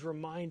David, he's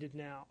reminded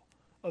now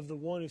of the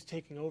one who's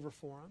taking over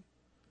for him.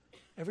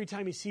 Every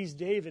time he sees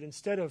David,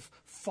 instead of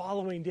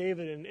following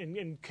David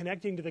and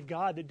connecting to the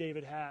God that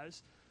David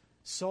has,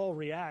 Saul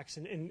reacts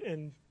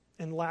and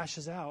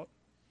lashes out.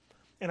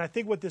 And I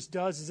think what this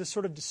does is this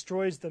sort of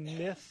destroys the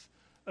myth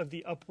of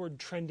the upward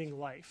trending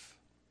life.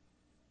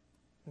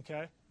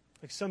 Okay?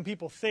 Like some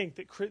people think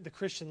that the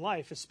Christian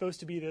life is supposed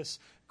to be this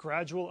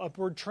gradual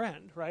upward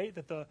trend, right?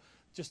 That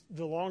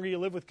the longer you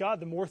live with God,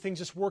 the more things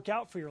just work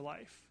out for your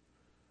life,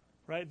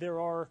 right?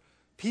 There are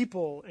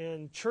people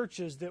and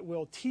churches that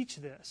will teach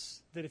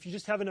this, that if you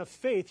just have enough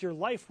faith, your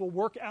life will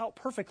work out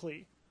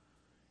perfectly,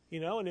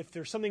 and if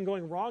there's something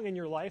going wrong in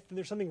your life, then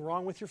there's something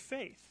wrong with your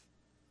faith.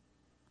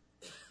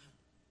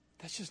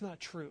 That's just not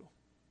true.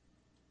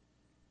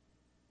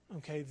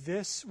 Okay,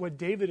 what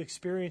David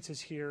experiences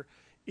here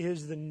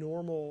is the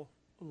normal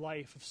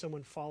life of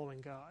someone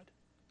following God.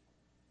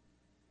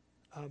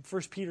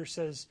 1 Peter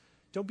says,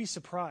 don't be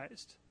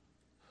surprised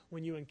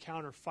when you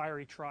encounter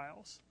fiery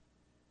trials.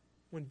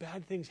 When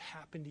bad things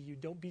happen to you,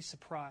 don't be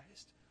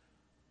surprised.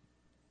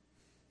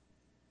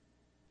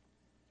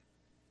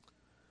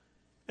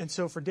 And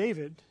so for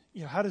David,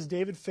 how does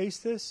David face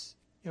this?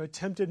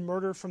 Attempted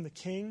murder from the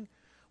king.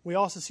 We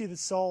also see that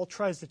Saul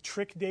tries to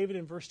trick David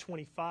in verse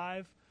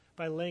 25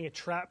 by laying a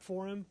trap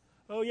for him.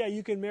 Oh yeah,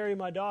 you can marry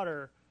my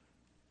daughter.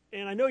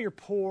 And I know you're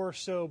poor,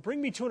 so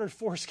bring me 200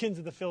 foreskins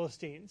of the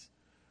Philistines.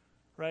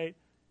 Right?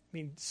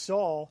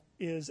 Saul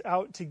is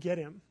out to get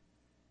him.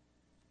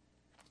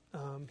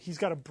 He's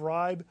got a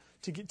bribe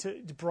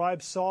to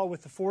bribe Saul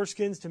with the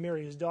foreskins to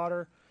marry his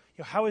daughter.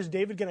 How is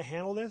David going to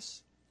handle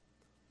this?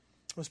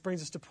 This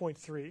brings us to point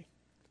 3.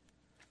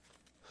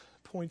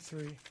 Point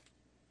 3.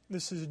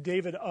 This is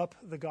David up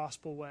the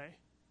gospel way.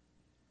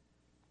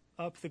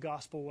 Up the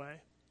gospel way.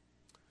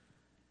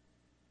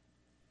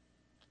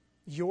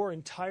 Your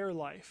entire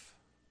life,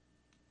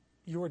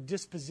 your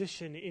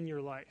disposition in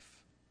your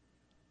life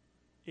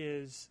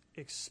is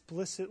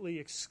explicitly,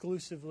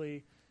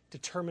 exclusively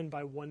determined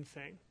by one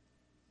thing.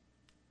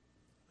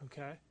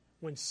 Okay?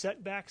 When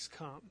setbacks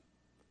come,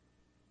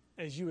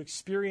 as you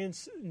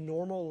experience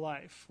normal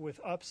life with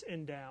ups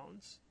and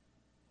downs,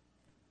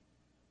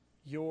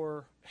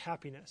 your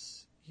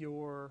happiness,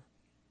 your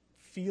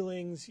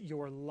feelings,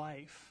 your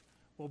life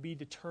will be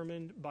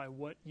determined by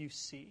what you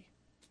see.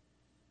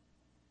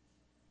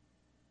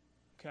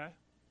 Okay?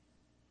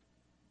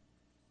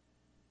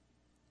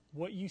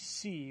 What you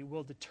see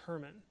will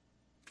determine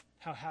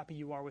how happy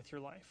you are with your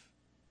life.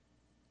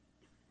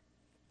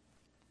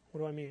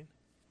 What do I mean?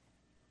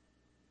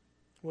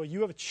 Well,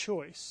 you have a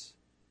choice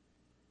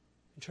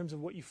in terms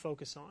of what you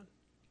focus on.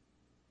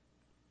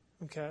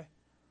 Okay?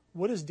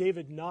 What does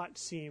David not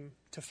seem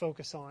to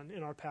focus on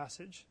in our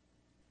passage?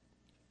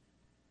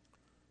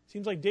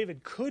 Seems like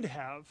David could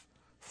have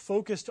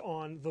focused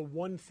on the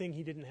one thing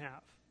he didn't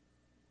have.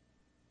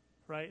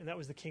 Right? And that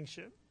was the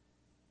kingship.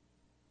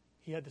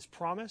 He had this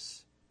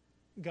promise.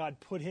 God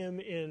put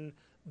him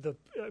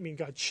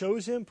God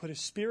chose him, put his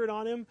spirit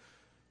on him,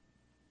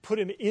 put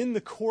him in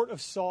the court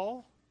of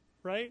Saul,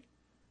 right?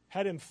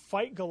 Had him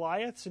fight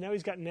Goliath, so now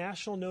he's got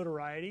national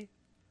notoriety.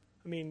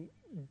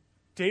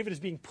 David is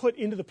being put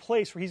into the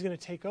place where he's going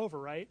to take over,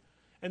 right?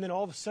 And then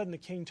all of a sudden the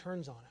king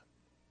turns on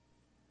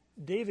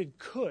him. David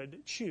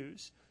could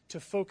choose to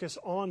focus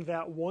on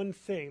that one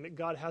thing that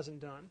God hasn't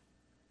done,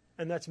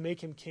 and that's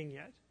make him king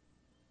yet.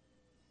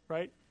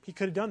 Right? He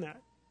could have done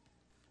that.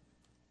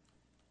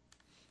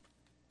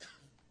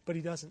 But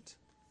he doesn't.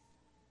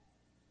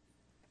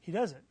 He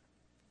doesn't.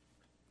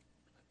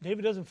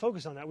 David doesn't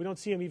focus on that. We don't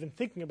see him even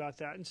thinking about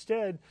that.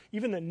 Instead,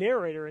 even the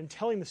narrator in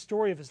telling the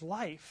story of his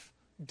life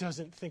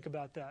doesn't think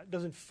about that,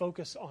 doesn't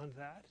focus on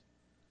that.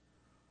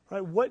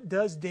 Right? What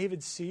does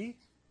David see?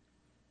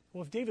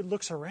 Well, if David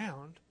looks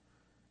around,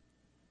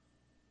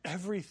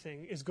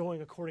 everything is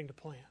going according to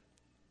plan.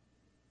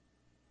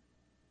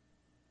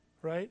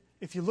 Right?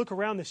 If you look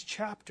around this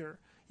chapter,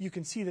 you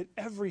can see that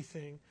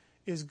everything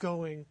is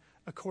going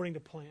according to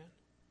plan.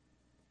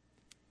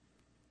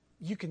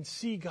 You can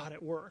see God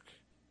at work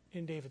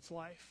in David's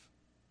life.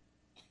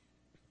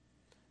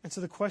 And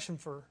so the question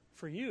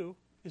for you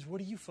is, what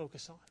do you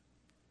focus on?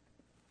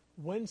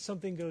 When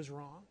something goes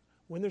wrong,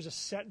 when there's a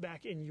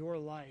setback in your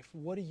life,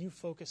 what do you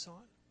focus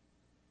on?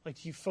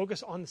 Like, do you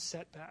focus on the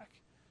setback?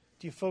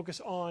 Do you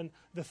focus on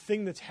the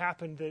thing that's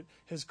happened that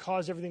has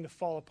caused everything to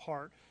fall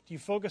apart? Do you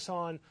focus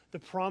on the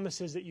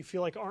promises that you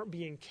feel like aren't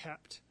being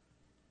kept?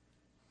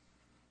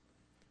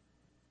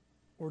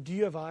 Or do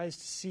you have eyes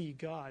to see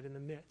God in the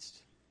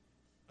midst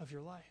of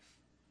your life?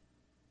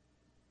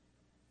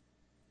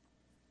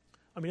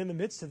 In the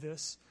midst of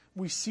this,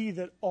 we see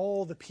that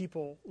all the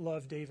people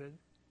love David.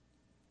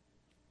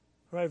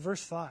 Right,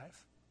 verse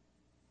 5.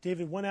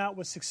 David went out,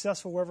 was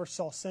successful wherever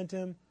Saul sent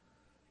him.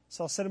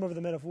 Saul sent him over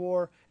the men of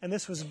war, and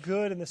this was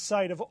good in the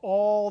sight of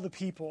all the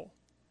people,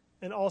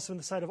 and also in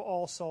the sight of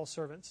all Saul's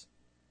servants.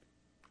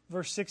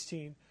 Verse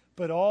 16.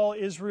 But all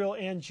Israel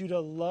and Judah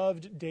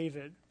loved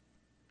David,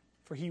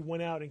 for he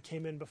went out and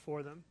came in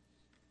before them.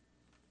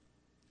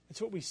 And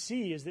so what we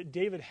see is that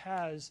David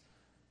has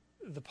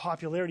the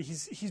popularity.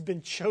 He's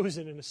been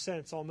chosen, in a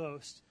sense,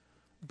 almost,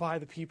 by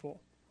the people.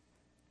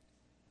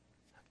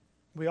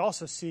 We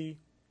also see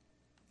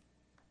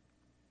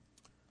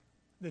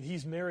that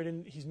he's married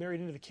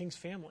into the king's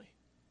family.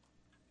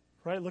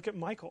 Right? Look at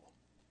Michal.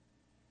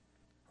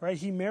 Right?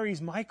 He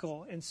marries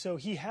Michal, and so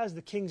he has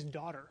the king's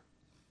daughter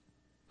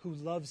who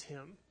loves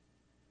him.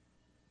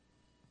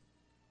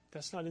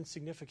 That's not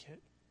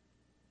insignificant.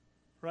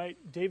 Right?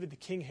 David, the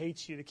king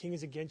hates you. The king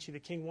is against you. The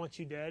king wants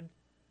you dead.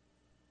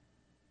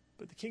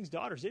 But the king's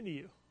daughter's into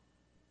you.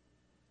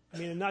 I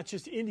mean, and not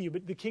just into you,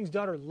 but the king's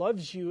daughter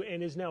loves you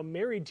and is now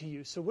married to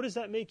you. So what does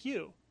that make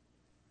you?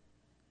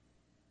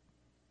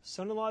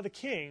 Son-in-law of the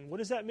king. What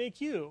does that make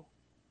you?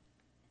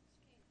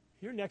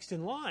 You're next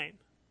in line.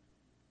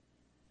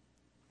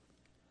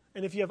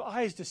 And if you have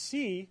eyes to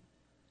see,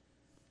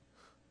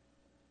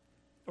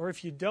 or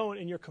if you don't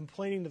and you're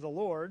complaining to the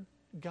Lord,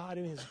 God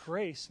in his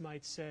grace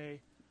might say,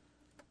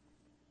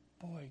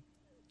 boy,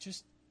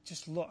 just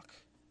look.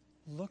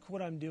 Look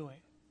what I'm doing.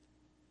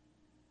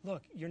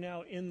 Look, you're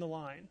now in the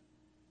line.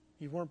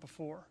 You weren't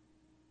before.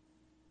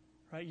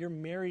 Right? You're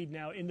married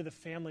now into the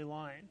family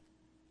line.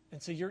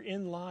 And so you're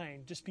in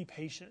line. Just be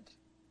patient.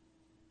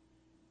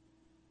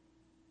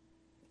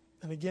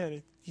 And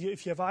again,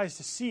 if you have eyes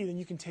to see, then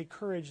you can take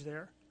courage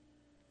there.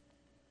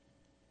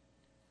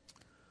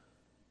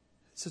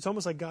 So it's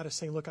almost like God is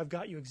saying, look, I've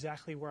got you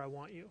exactly where I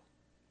want you.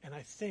 And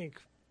I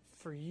think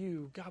for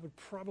you, God would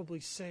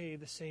probably say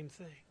the same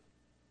thing.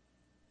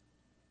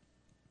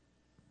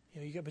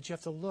 But you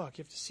have to look.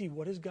 You have to see,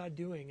 what is God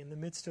doing in the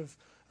midst of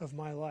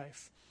my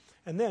life?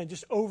 And then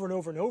just over and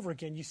over and over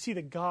again, you see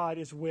that God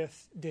is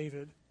with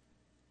David.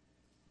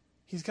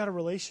 He's got a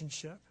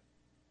relationship.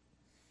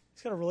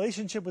 He's got a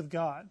relationship with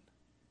God.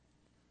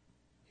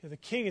 The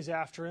king is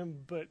after him,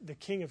 but the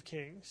King of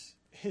Kings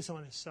is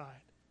on his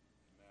side.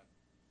 Amen.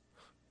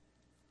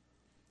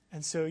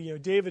 And so,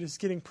 David is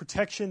getting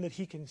protection that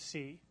he can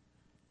see.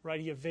 Right?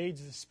 He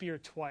evades the spear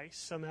twice.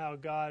 Somehow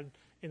God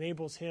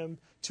enables him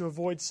to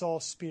avoid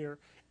Saul's spear.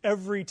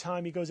 Every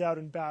time he goes out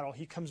in battle,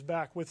 he comes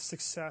back with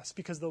success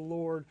because the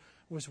Lord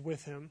was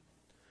with him.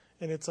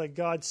 And it's like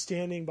God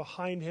standing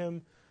behind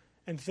him,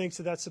 and thanks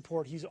to that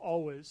support, he's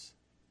always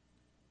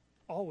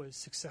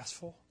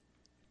successful.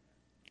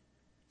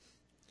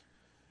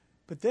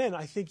 But then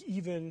I think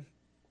even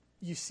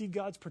you see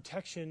God's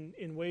protection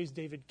in ways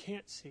David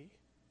can't see.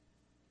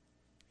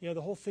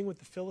 The whole thing with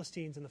the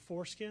Philistines and the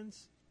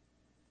foreskins,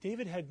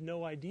 David had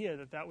no idea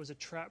that that was a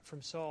trap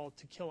from Saul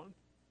to kill him.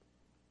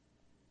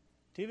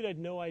 David had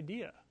no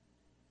idea.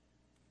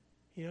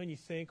 And you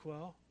think,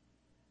 well,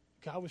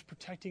 God was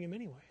protecting him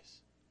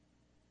anyways.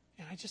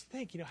 And I just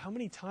think, how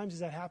many times has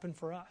that happened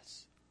for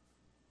us?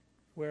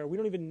 Where we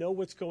don't even know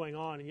what's going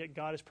on, and yet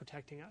God is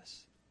protecting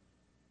us.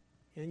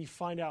 And then you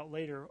find out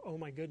later, oh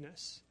my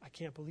goodness, I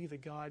can't believe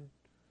that God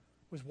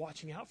was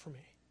watching out for me.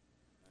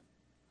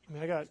 I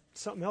mean, I got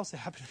something else that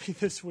happened to me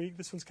this week.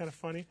 This one's kind of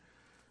funny.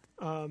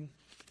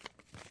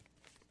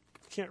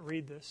 Can't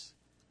read this.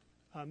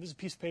 This is a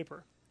piece of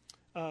paper.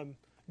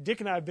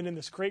 Dick and I have been in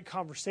this great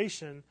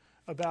conversation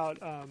about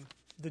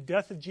the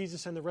death of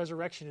Jesus and the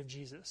resurrection of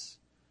Jesus.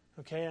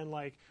 Okay, and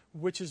like,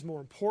 which is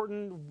more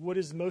important? What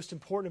is most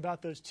important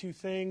about those two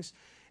things?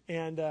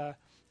 And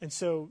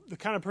so the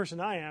kind of person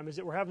I am is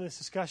that we're having this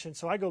discussion.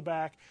 So I go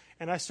back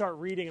and I start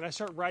reading and I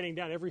start writing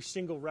down every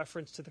single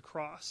reference to the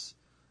cross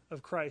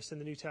of Christ in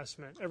the New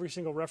Testament, every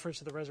single reference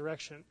to the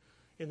resurrection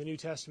in the New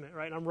Testament,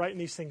 right? And I'm writing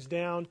these things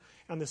down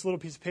on this little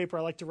piece of paper.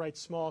 I like to write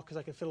small because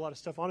I can fit a lot of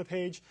stuff on a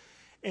page.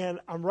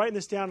 And I'm writing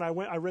this down, and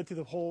I read through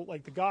the whole,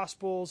 like the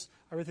Gospels.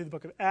 I read through the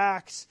book of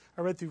Acts.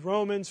 I read through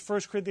Romans,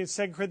 1 Corinthians,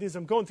 2 Corinthians.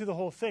 I'm going through the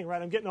whole thing, right?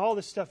 I'm getting all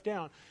this stuff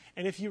down.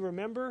 And if you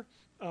remember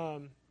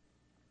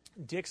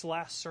Dick's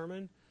last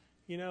sermon,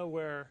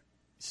 where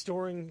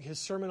storing his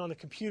sermon on the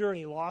computer and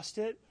he lost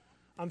it,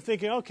 I'm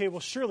thinking, okay, well,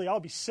 surely I'll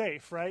be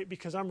safe, right?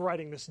 Because I'm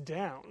writing this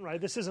down, right?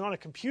 This isn't on a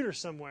computer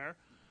somewhere.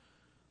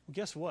 Well,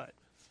 guess what?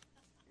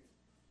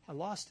 I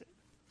lost it.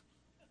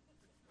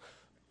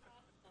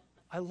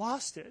 I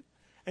lost it.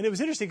 And it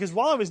was interesting because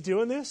while I was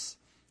doing this,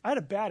 I had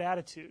a bad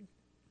attitude.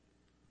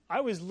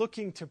 I was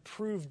looking to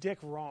prove Dick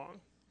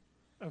wrong,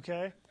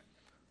 okay?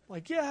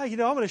 Like, yeah, I'm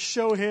going to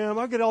show him.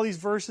 I'll get all these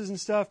verses and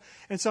stuff.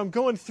 And so I'm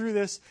going through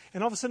this,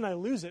 and all of a sudden I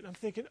lose it. And I'm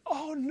thinking,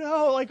 oh,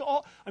 no.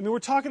 We're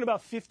talking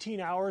about 15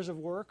 hours of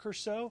work or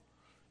so.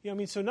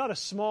 So not a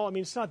small,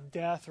 it's not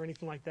death or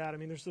anything like that.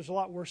 There's a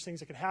lot worse things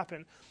that could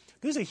happen.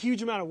 This is a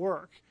huge amount of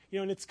work.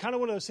 And it's kind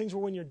of one of those things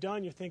where when you're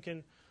done, you're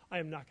thinking, I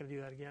am not going to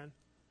do that again.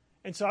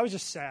 And so I was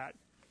just sad.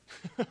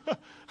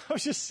 I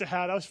was just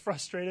sad. I was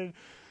frustrated.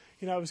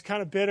 I was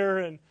kind of bitter.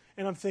 And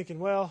I'm thinking,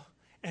 well,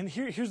 and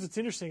here's what's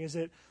interesting is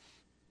that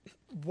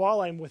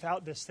while I'm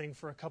without this thing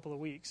for a couple of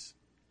weeks,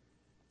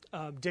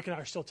 Dick and I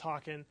are still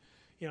talking,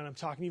 and I'm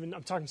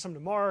talking some to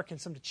Mark and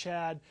some to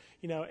Chad,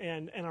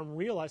 and I'm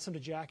realizing some to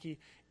Jackie,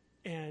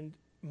 and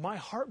my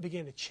heart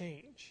began to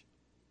change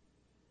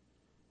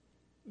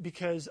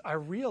because I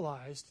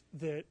realized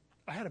that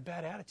I had a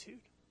bad attitude.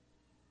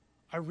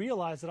 I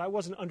realized that I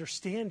wasn't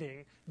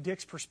understanding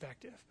Dick's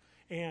perspective,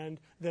 and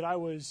that I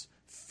was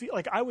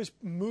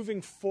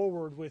moving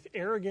forward with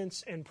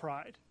arrogance and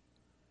pride.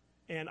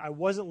 And I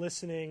wasn't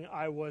listening.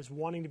 I was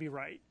wanting to be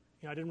right.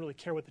 I didn't really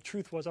care what the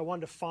truth was. I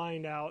wanted to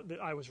find out that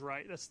I was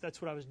right.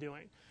 That's what I was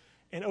doing.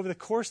 And over the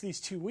course of these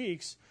 2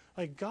 weeks,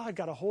 God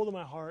got a hold of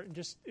my heart, and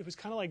it was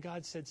kind of like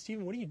God said,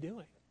 Stephen, what are you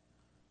doing?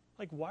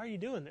 Why are you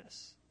doing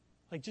this?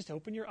 Like, just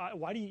open your eye.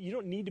 You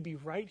don't need to be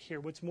right here.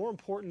 What's more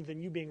important than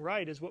you being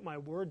right is what my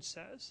word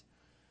says.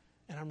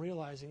 And I'm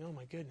realizing, oh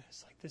my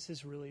goodness, like this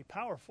is really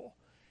powerful.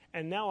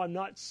 And now I'm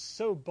not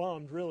so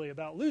bummed really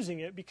about losing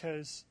it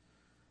because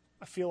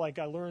I feel like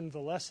I learned the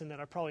lesson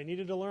that I probably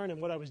needed to learn,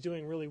 and what I was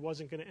doing really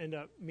wasn't going to end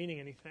up meaning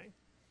anything.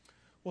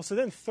 Well, so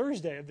then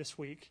Thursday of this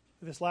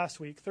last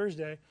week,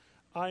 Thursday,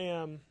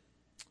 I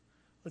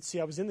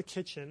was in the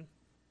kitchen,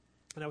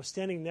 and I was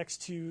standing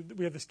next to,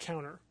 we have this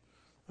counter,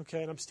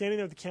 okay, and I'm standing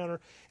there at the counter,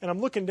 and I'm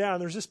looking down,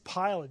 and there's this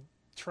pile of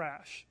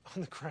trash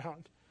on the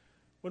ground.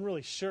 Wasn't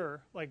really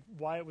sure, like,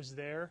 why it was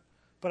there,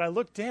 but I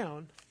looked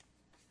down,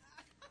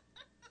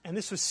 and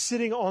this was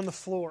sitting on the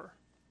floor.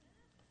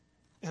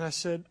 And I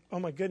said, oh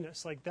my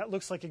goodness, like that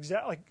looks like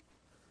I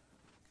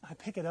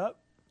pick it up.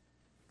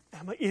 And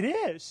I'm like, it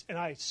is. And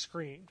I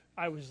screamed.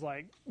 I was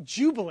like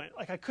jubilant.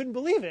 Like I couldn't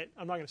believe it.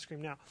 I'm not going to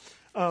scream now.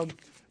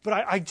 But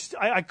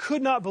I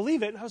could not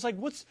believe it. And I was like,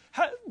 what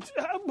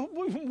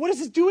is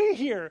this doing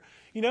here?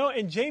 You know,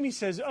 and Jamie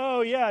says,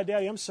 oh yeah,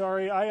 Daddy, I'm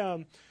sorry.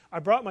 I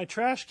brought my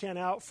trash can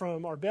out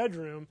from our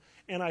bedroom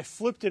and I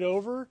flipped it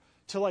over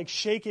to like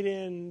shake it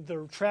in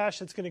the trash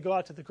that's going to go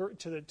out to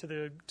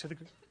the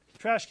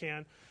trash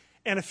can.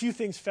 And a few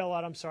things fell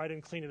out. I'm sorry, I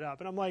didn't clean it up.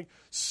 And I'm like,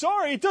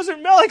 sorry, it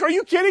doesn't matter. Like, are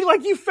you kidding?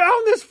 Like, you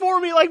found this for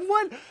me. Like,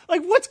 what?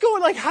 Like, what's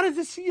going, like, how did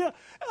this, and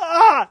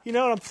I'm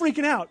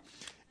freaking out.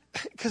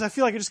 Because I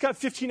feel like I just got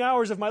 15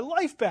 hours of my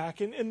life back.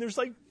 And there's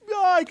like,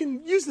 I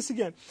can use this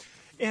again.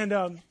 And,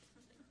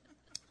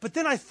 but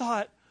then I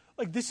thought,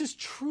 like, this is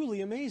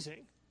truly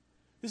amazing.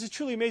 This is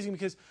truly amazing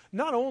because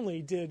not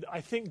only did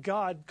I think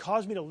God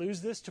cause me to lose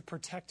this to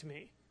protect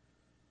me,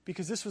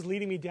 because this was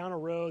leading me down a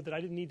road that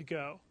I didn't need to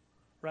go.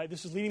 Right?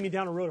 This was leading me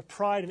down a road of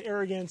pride and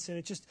arrogance,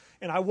 and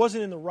I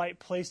wasn't in the right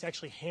place to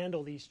actually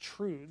handle these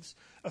truths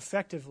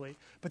effectively.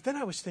 But then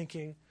I was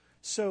thinking,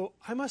 so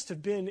I must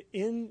have been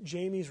in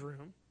Jamie's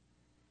room,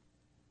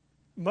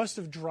 must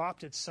have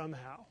dropped it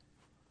somehow,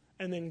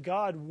 and then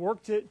God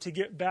worked it to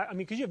get back. I mean,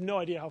 because you have no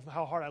idea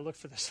how hard I looked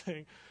for this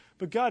thing,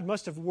 but God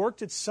must have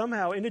worked it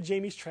somehow into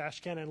Jamie's trash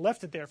can and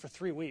left it there for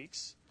 3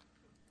 weeks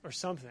or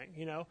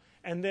something,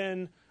 and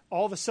then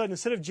all of a sudden,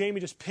 instead of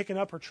Jamie just picking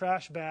up her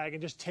trash bag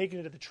and just taking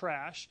it to the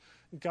trash,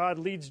 God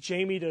leads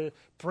Jamie to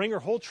bring her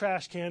whole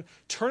trash can,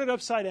 turn it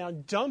upside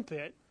down, dump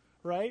it,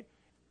 right?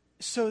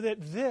 So that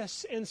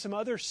this and some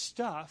other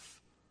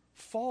stuff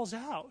falls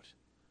out.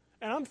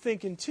 And I'm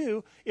thinking,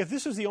 too, if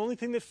this was the only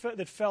thing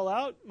that fell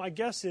out, my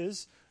guess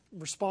is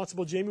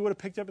responsible Jamie would have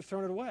picked up and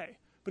thrown it away.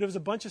 But it was a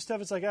bunch of stuff.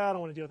 It's like, I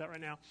don't want to deal with that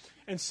right now.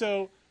 And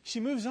so she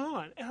moves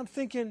on. And I'm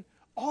thinking,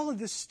 all of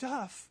this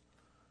stuff.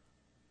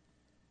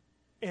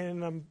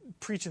 And I'm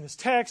preaching this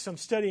text, I'm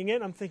studying it,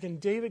 and I'm thinking,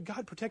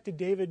 God protected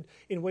David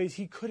in ways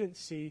he couldn't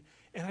see.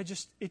 And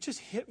it just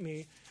hit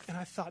me, and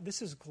I thought,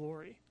 this is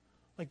glory.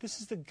 Like, this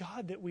is the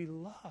God that we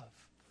love,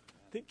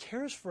 that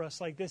cares for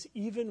us like this,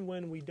 even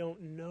when we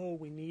don't know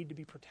we need to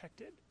be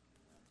protected.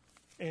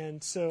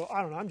 And so,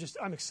 I don't know,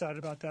 I'm excited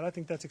about that. I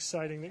think that's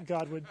exciting that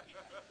God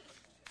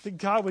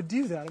would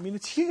do that. I mean,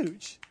 it's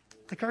huge.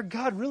 Like, our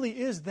God really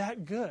is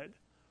that good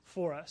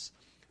for us.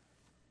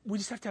 We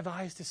just have to have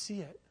eyes to see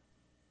it.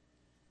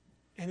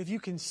 And if you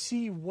can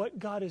see what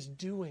God is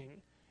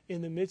doing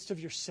in the midst of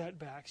your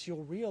setbacks,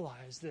 you'll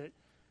realize that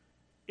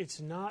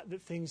it's not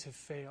that things have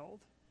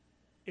failed.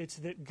 It's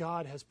that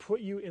God has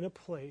put you in a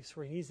place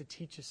where he needs to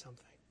teach you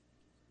something.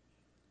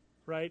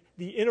 Right?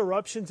 The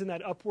interruptions in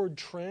that upward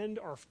trend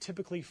are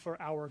typically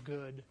for our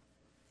good.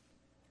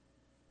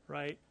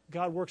 Right?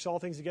 God works all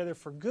things together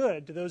for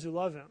good to those who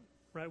love him.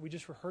 Right? We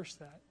just rehearsed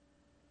that.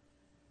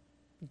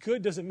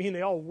 Good doesn't mean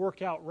they all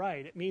work out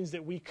right. It means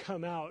that we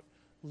come out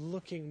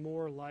looking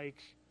more like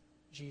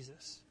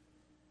Jesus.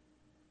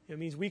 It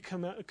means we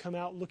come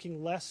out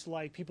looking less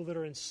like people that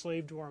are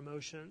enslaved to our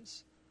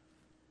emotions,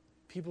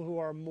 people who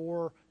are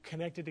more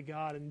connected to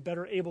God and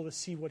better able to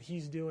see what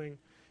he's doing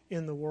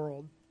in the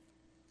world.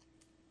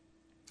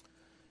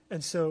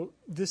 And so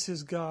this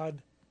is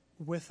God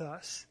with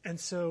us. And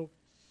so,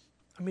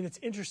 I mean, it's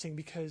interesting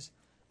because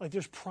like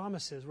there's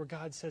promises where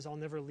God says, I'll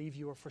never leave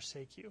you or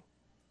forsake you.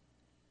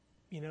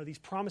 These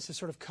promises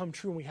sort of come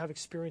true when we have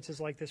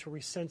experiences like this where we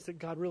sense that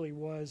God really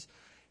was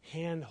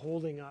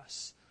hand-holding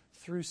us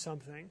through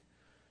something.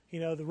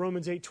 The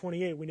Romans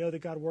 8:28, we know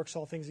that God works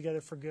all things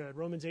together for good.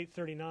 Romans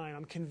 8:39,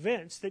 I'm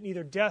convinced that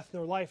neither death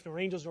nor life, nor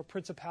angels, nor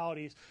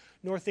principalities,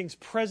 nor things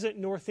present,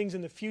 nor things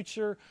in the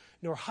future,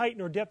 nor height,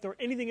 nor depth, nor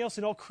anything else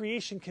in all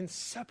creation can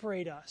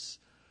separate us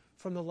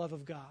from the love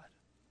of God.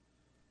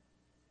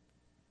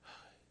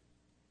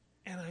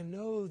 And I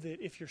know that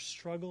if you're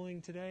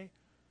struggling today,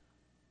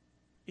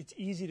 it's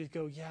easy to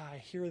go, yeah, I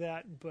hear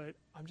that, but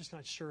I'm just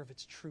not sure if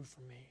it's true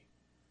for me.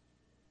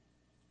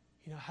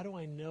 How do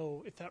I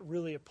know if that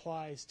really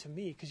applies to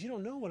me? Because you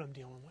don't know what I'm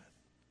dealing with.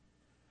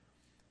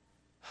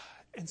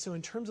 And so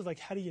in terms of like,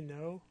 how do you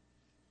know?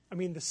 I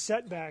mean, the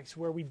setbacks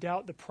where we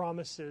doubt the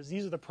promises,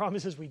 these are the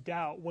promises we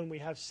doubt when we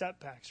have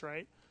setbacks,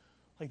 right?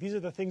 Like these are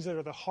the things that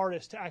are the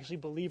hardest to actually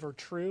believe are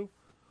true.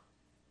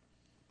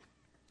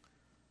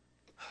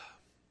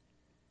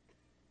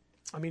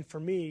 I mean, for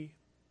me,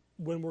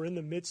 when we're in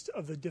the midst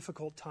of the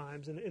difficult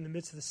times and in the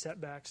midst of the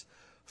setbacks,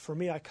 for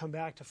me, I come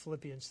back to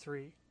Philippians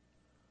 3,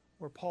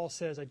 where Paul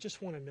says, I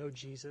just want to know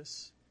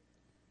Jesus.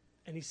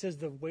 And he says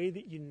the way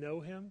that you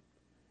know him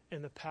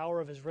and the power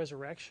of his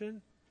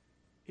resurrection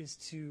is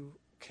to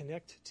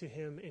connect to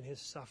him in his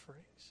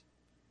sufferings.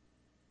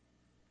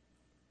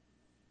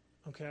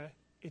 Okay?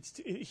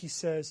 He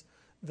says,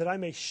 that I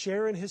may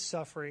share in his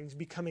sufferings,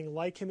 becoming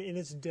like him in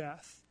his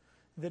death,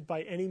 that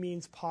by any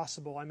means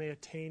possible I may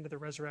attain to the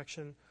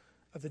resurrection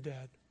of the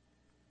dead.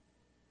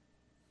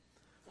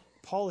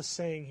 Paul is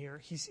saying here,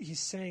 he's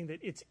saying that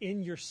it's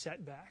in your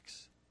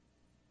setbacks.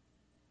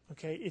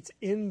 Okay? It's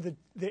in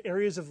the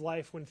areas of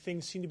life when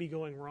things seem to be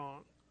going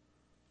wrong.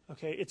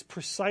 Okay? It's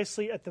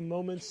precisely at the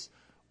moments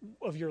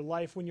of your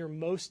life when you're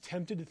most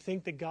tempted to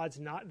think that God's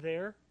not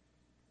there.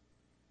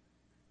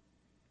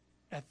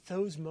 At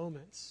those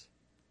moments,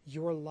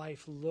 your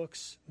life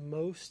looks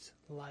most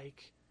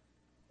like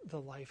the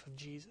life of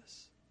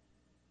Jesus.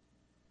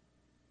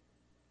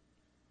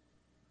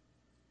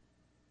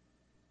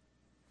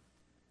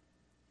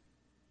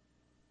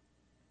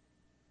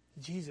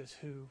 Jesus,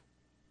 who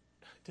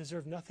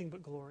deserved nothing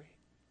but glory,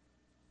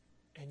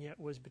 and yet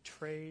was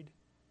betrayed,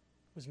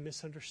 was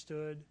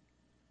misunderstood,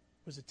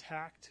 was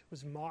attacked,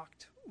 was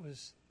mocked,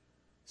 was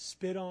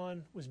spit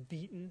on, was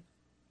beaten,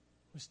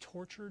 was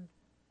tortured,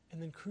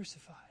 and then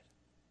crucified.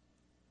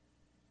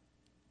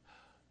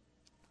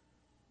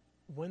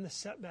 When the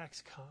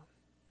setbacks come,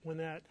 when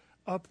that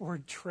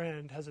upward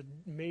trend has a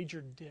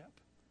major dip,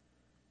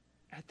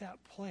 at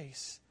that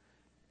place,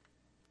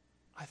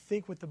 I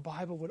think what the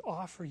Bible would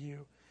offer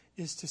you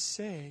is to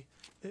say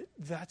that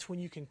that's when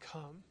you can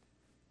come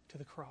to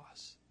the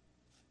cross.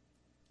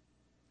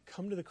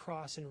 Come to the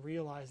cross and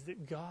realize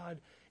that God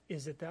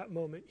is at that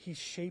moment, he's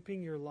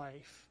shaping your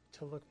life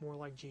to look more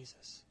like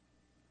Jesus.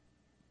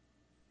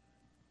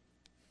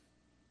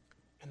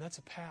 And that's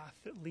a path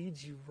that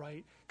leads you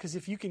right. Because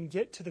if you can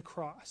get to the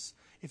cross,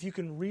 if you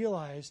can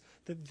realize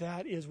that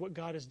that is what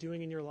God is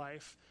doing in your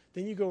life,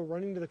 then you go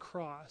running to the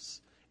cross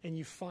and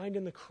you find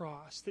in the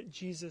cross that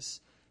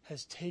Jesus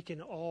has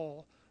taken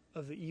all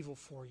of the evil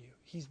for you.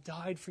 He's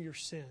died for your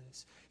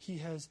sins. He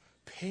has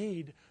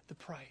paid the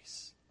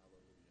price.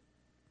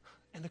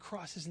 And the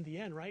cross isn't the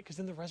end, right? Because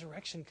then the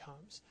resurrection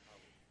comes.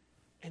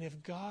 And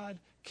if God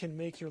can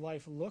make your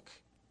life look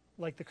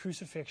like the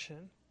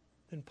crucifixion,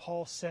 then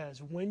Paul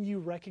says, when you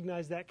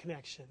recognize that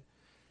connection,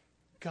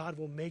 God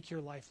will make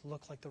your life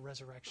look like the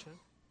resurrection.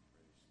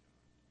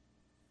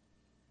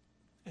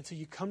 And so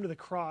you come to the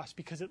cross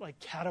because it like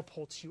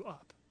catapults you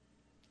up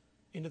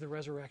into the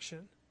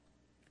resurrection.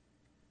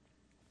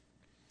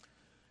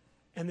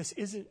 And this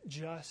isn't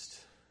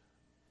just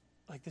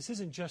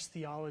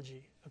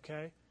theology,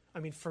 okay? I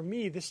mean, for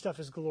me, this stuff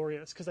is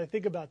glorious because I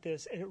think about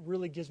this and it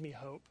really gives me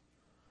hope.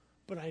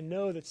 But I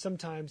know that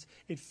sometimes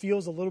it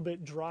feels a little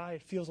bit dry.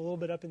 It feels a little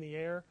bit up in the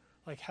air.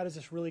 Like, how does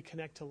this really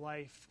connect to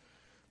life?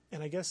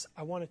 And I guess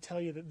I want to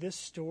tell you that this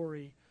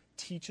story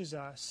teaches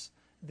us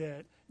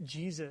that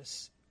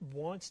Jesus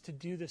wants to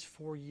do this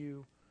for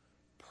you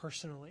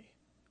personally.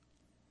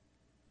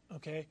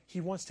 Okay? He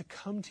wants to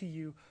come to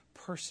you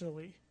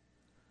personally.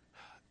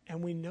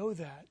 And we know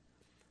that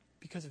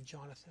because of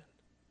Jonathan.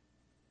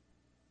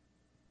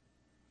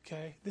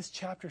 Okay? This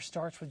chapter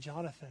starts with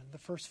Jonathan, the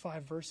first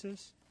 5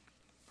 verses.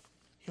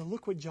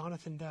 Look what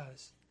Jonathan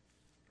does.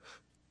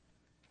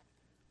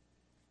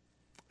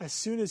 As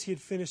soon as he had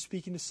finished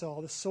speaking to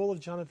Saul, the soul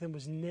of Jonathan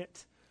was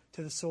knit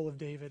to the soul of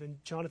David,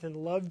 and Jonathan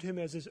loved him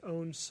as his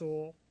own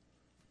soul.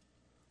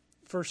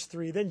 Verse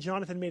 3, then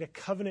Jonathan made a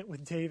covenant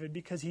with David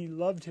because he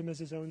loved him as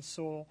his own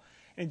soul.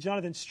 And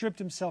Jonathan stripped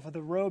himself of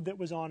the robe that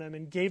was on him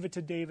and gave it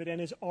to David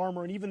and his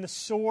armor and even the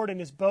sword and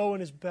his bow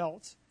and his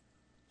belt.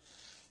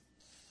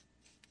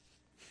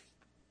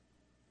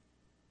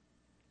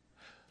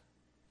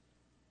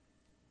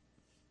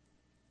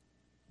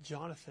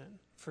 Jonathan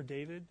for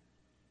David,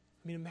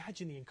 I mean,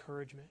 imagine the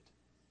encouragement.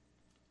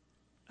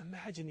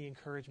 Imagine the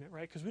encouragement,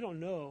 right? Because we don't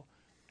know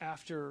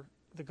after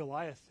the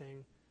Goliath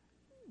thing,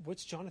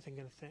 what's Jonathan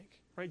going to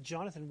think, right?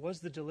 Jonathan was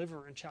the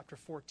deliverer in chapter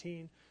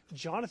 14.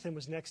 Jonathan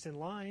was next in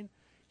line.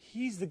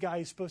 He's the guy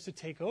who's supposed to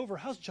take over.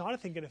 How's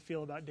Jonathan going to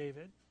feel about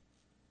David?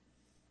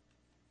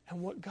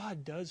 And what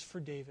God does for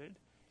David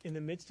in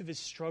the midst of his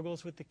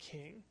struggles with the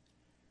king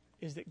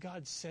is that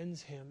God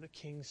sends him the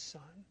king's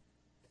son.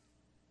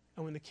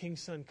 And when the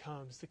king's son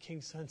comes, the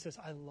king's son says,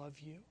 I love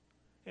you,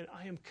 and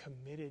I am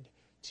committed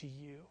to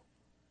you.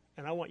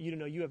 And I want you to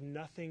know you have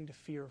nothing to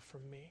fear from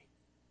me.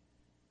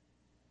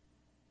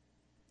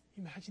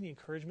 Can you imagine the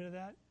encouragement of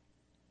that?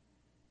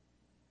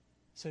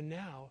 So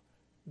now,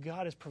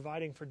 God is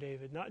providing for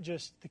David, not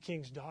just the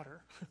king's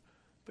daughter,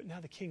 but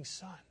now the king's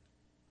son.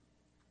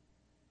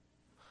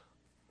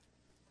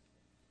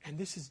 And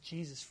this is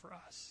Jesus for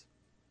us.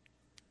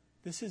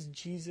 This is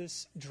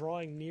Jesus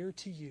drawing near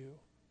to you.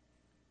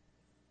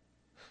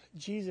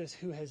 Jesus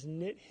who has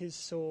knit his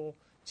soul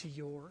to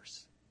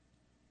yours.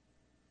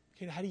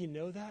 Okay, how do you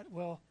know that?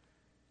 Well,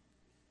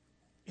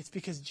 it's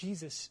because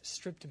Jesus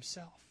stripped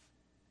himself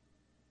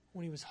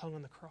when he was hung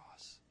on the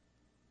cross.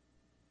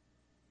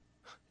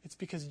 It's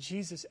because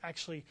Jesus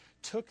actually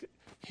took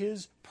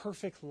his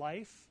perfect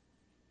life,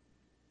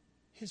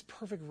 his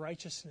perfect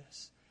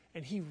righteousness,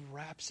 and he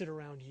wraps it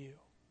around you.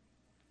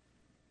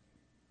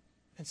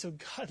 And so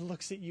God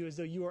looks at you as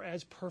though you are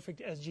as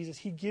perfect as Jesus.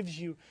 He gives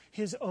you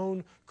his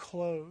own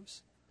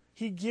clothes.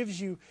 He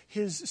gives you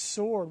his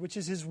sword, which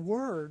is his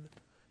word,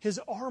 his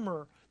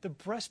armor, the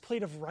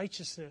breastplate of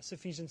righteousness,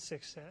 Ephesians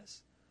 6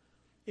 says.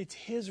 It's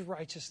his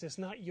righteousness,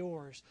 not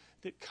yours,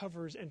 that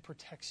covers and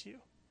protects you.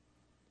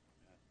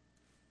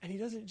 And he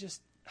doesn't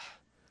just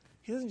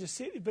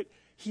say it, but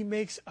he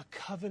makes a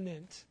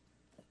covenant,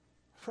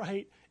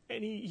 right?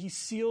 And he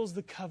seals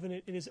the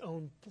covenant in his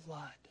own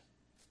blood.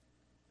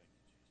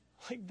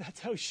 Like, that's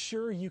how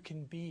sure you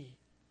can be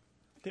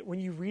that when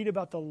you read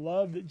about the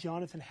love that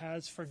Jonathan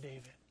has for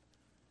David,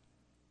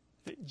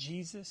 that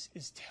Jesus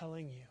is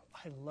telling you,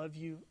 I love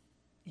you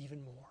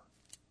even more.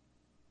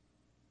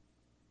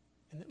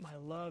 And that my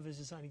love is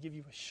designed to give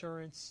you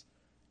assurance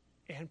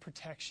and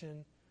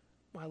protection.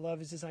 My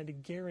love is designed to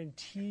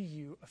guarantee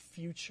you a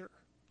future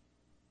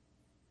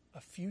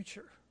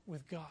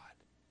with God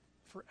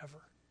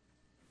forever.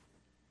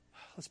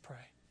 Let's pray.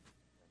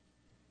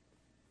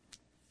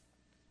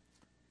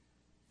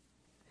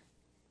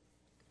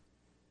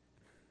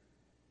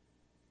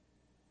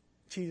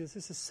 Jesus,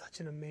 this is such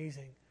an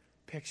amazing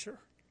picture.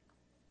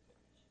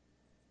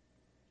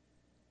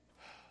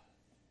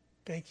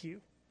 Thank you.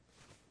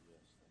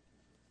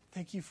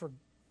 Thank you for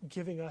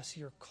giving us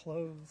your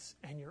clothes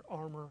and your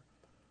armor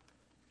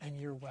and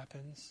your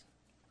weapons.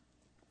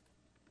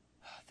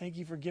 Thank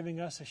you for giving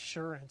us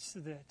assurance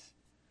that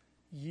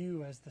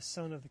you, as the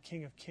Son of the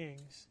King of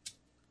Kings,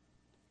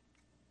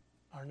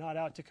 are not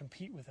out to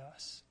compete with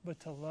us, but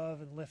to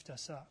love and lift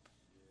us up.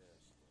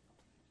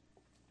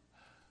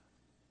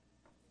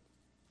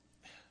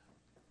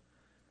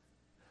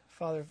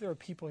 Father, if there are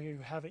people here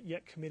who haven't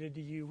yet committed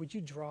to you, would you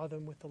draw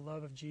them with the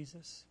love of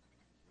Jesus?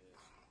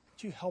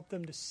 Would you help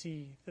them to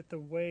see that the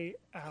way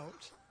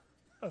out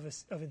of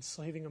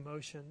enslaving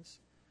emotions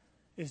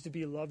is to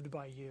be loved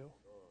by you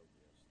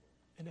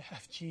and to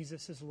have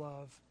Jesus'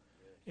 love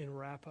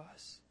enwrap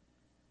us?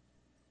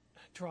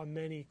 Draw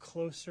many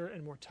closer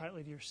and more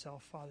tightly to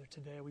yourself, Father,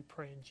 today. We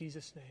pray in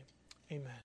Jesus' name. Amen.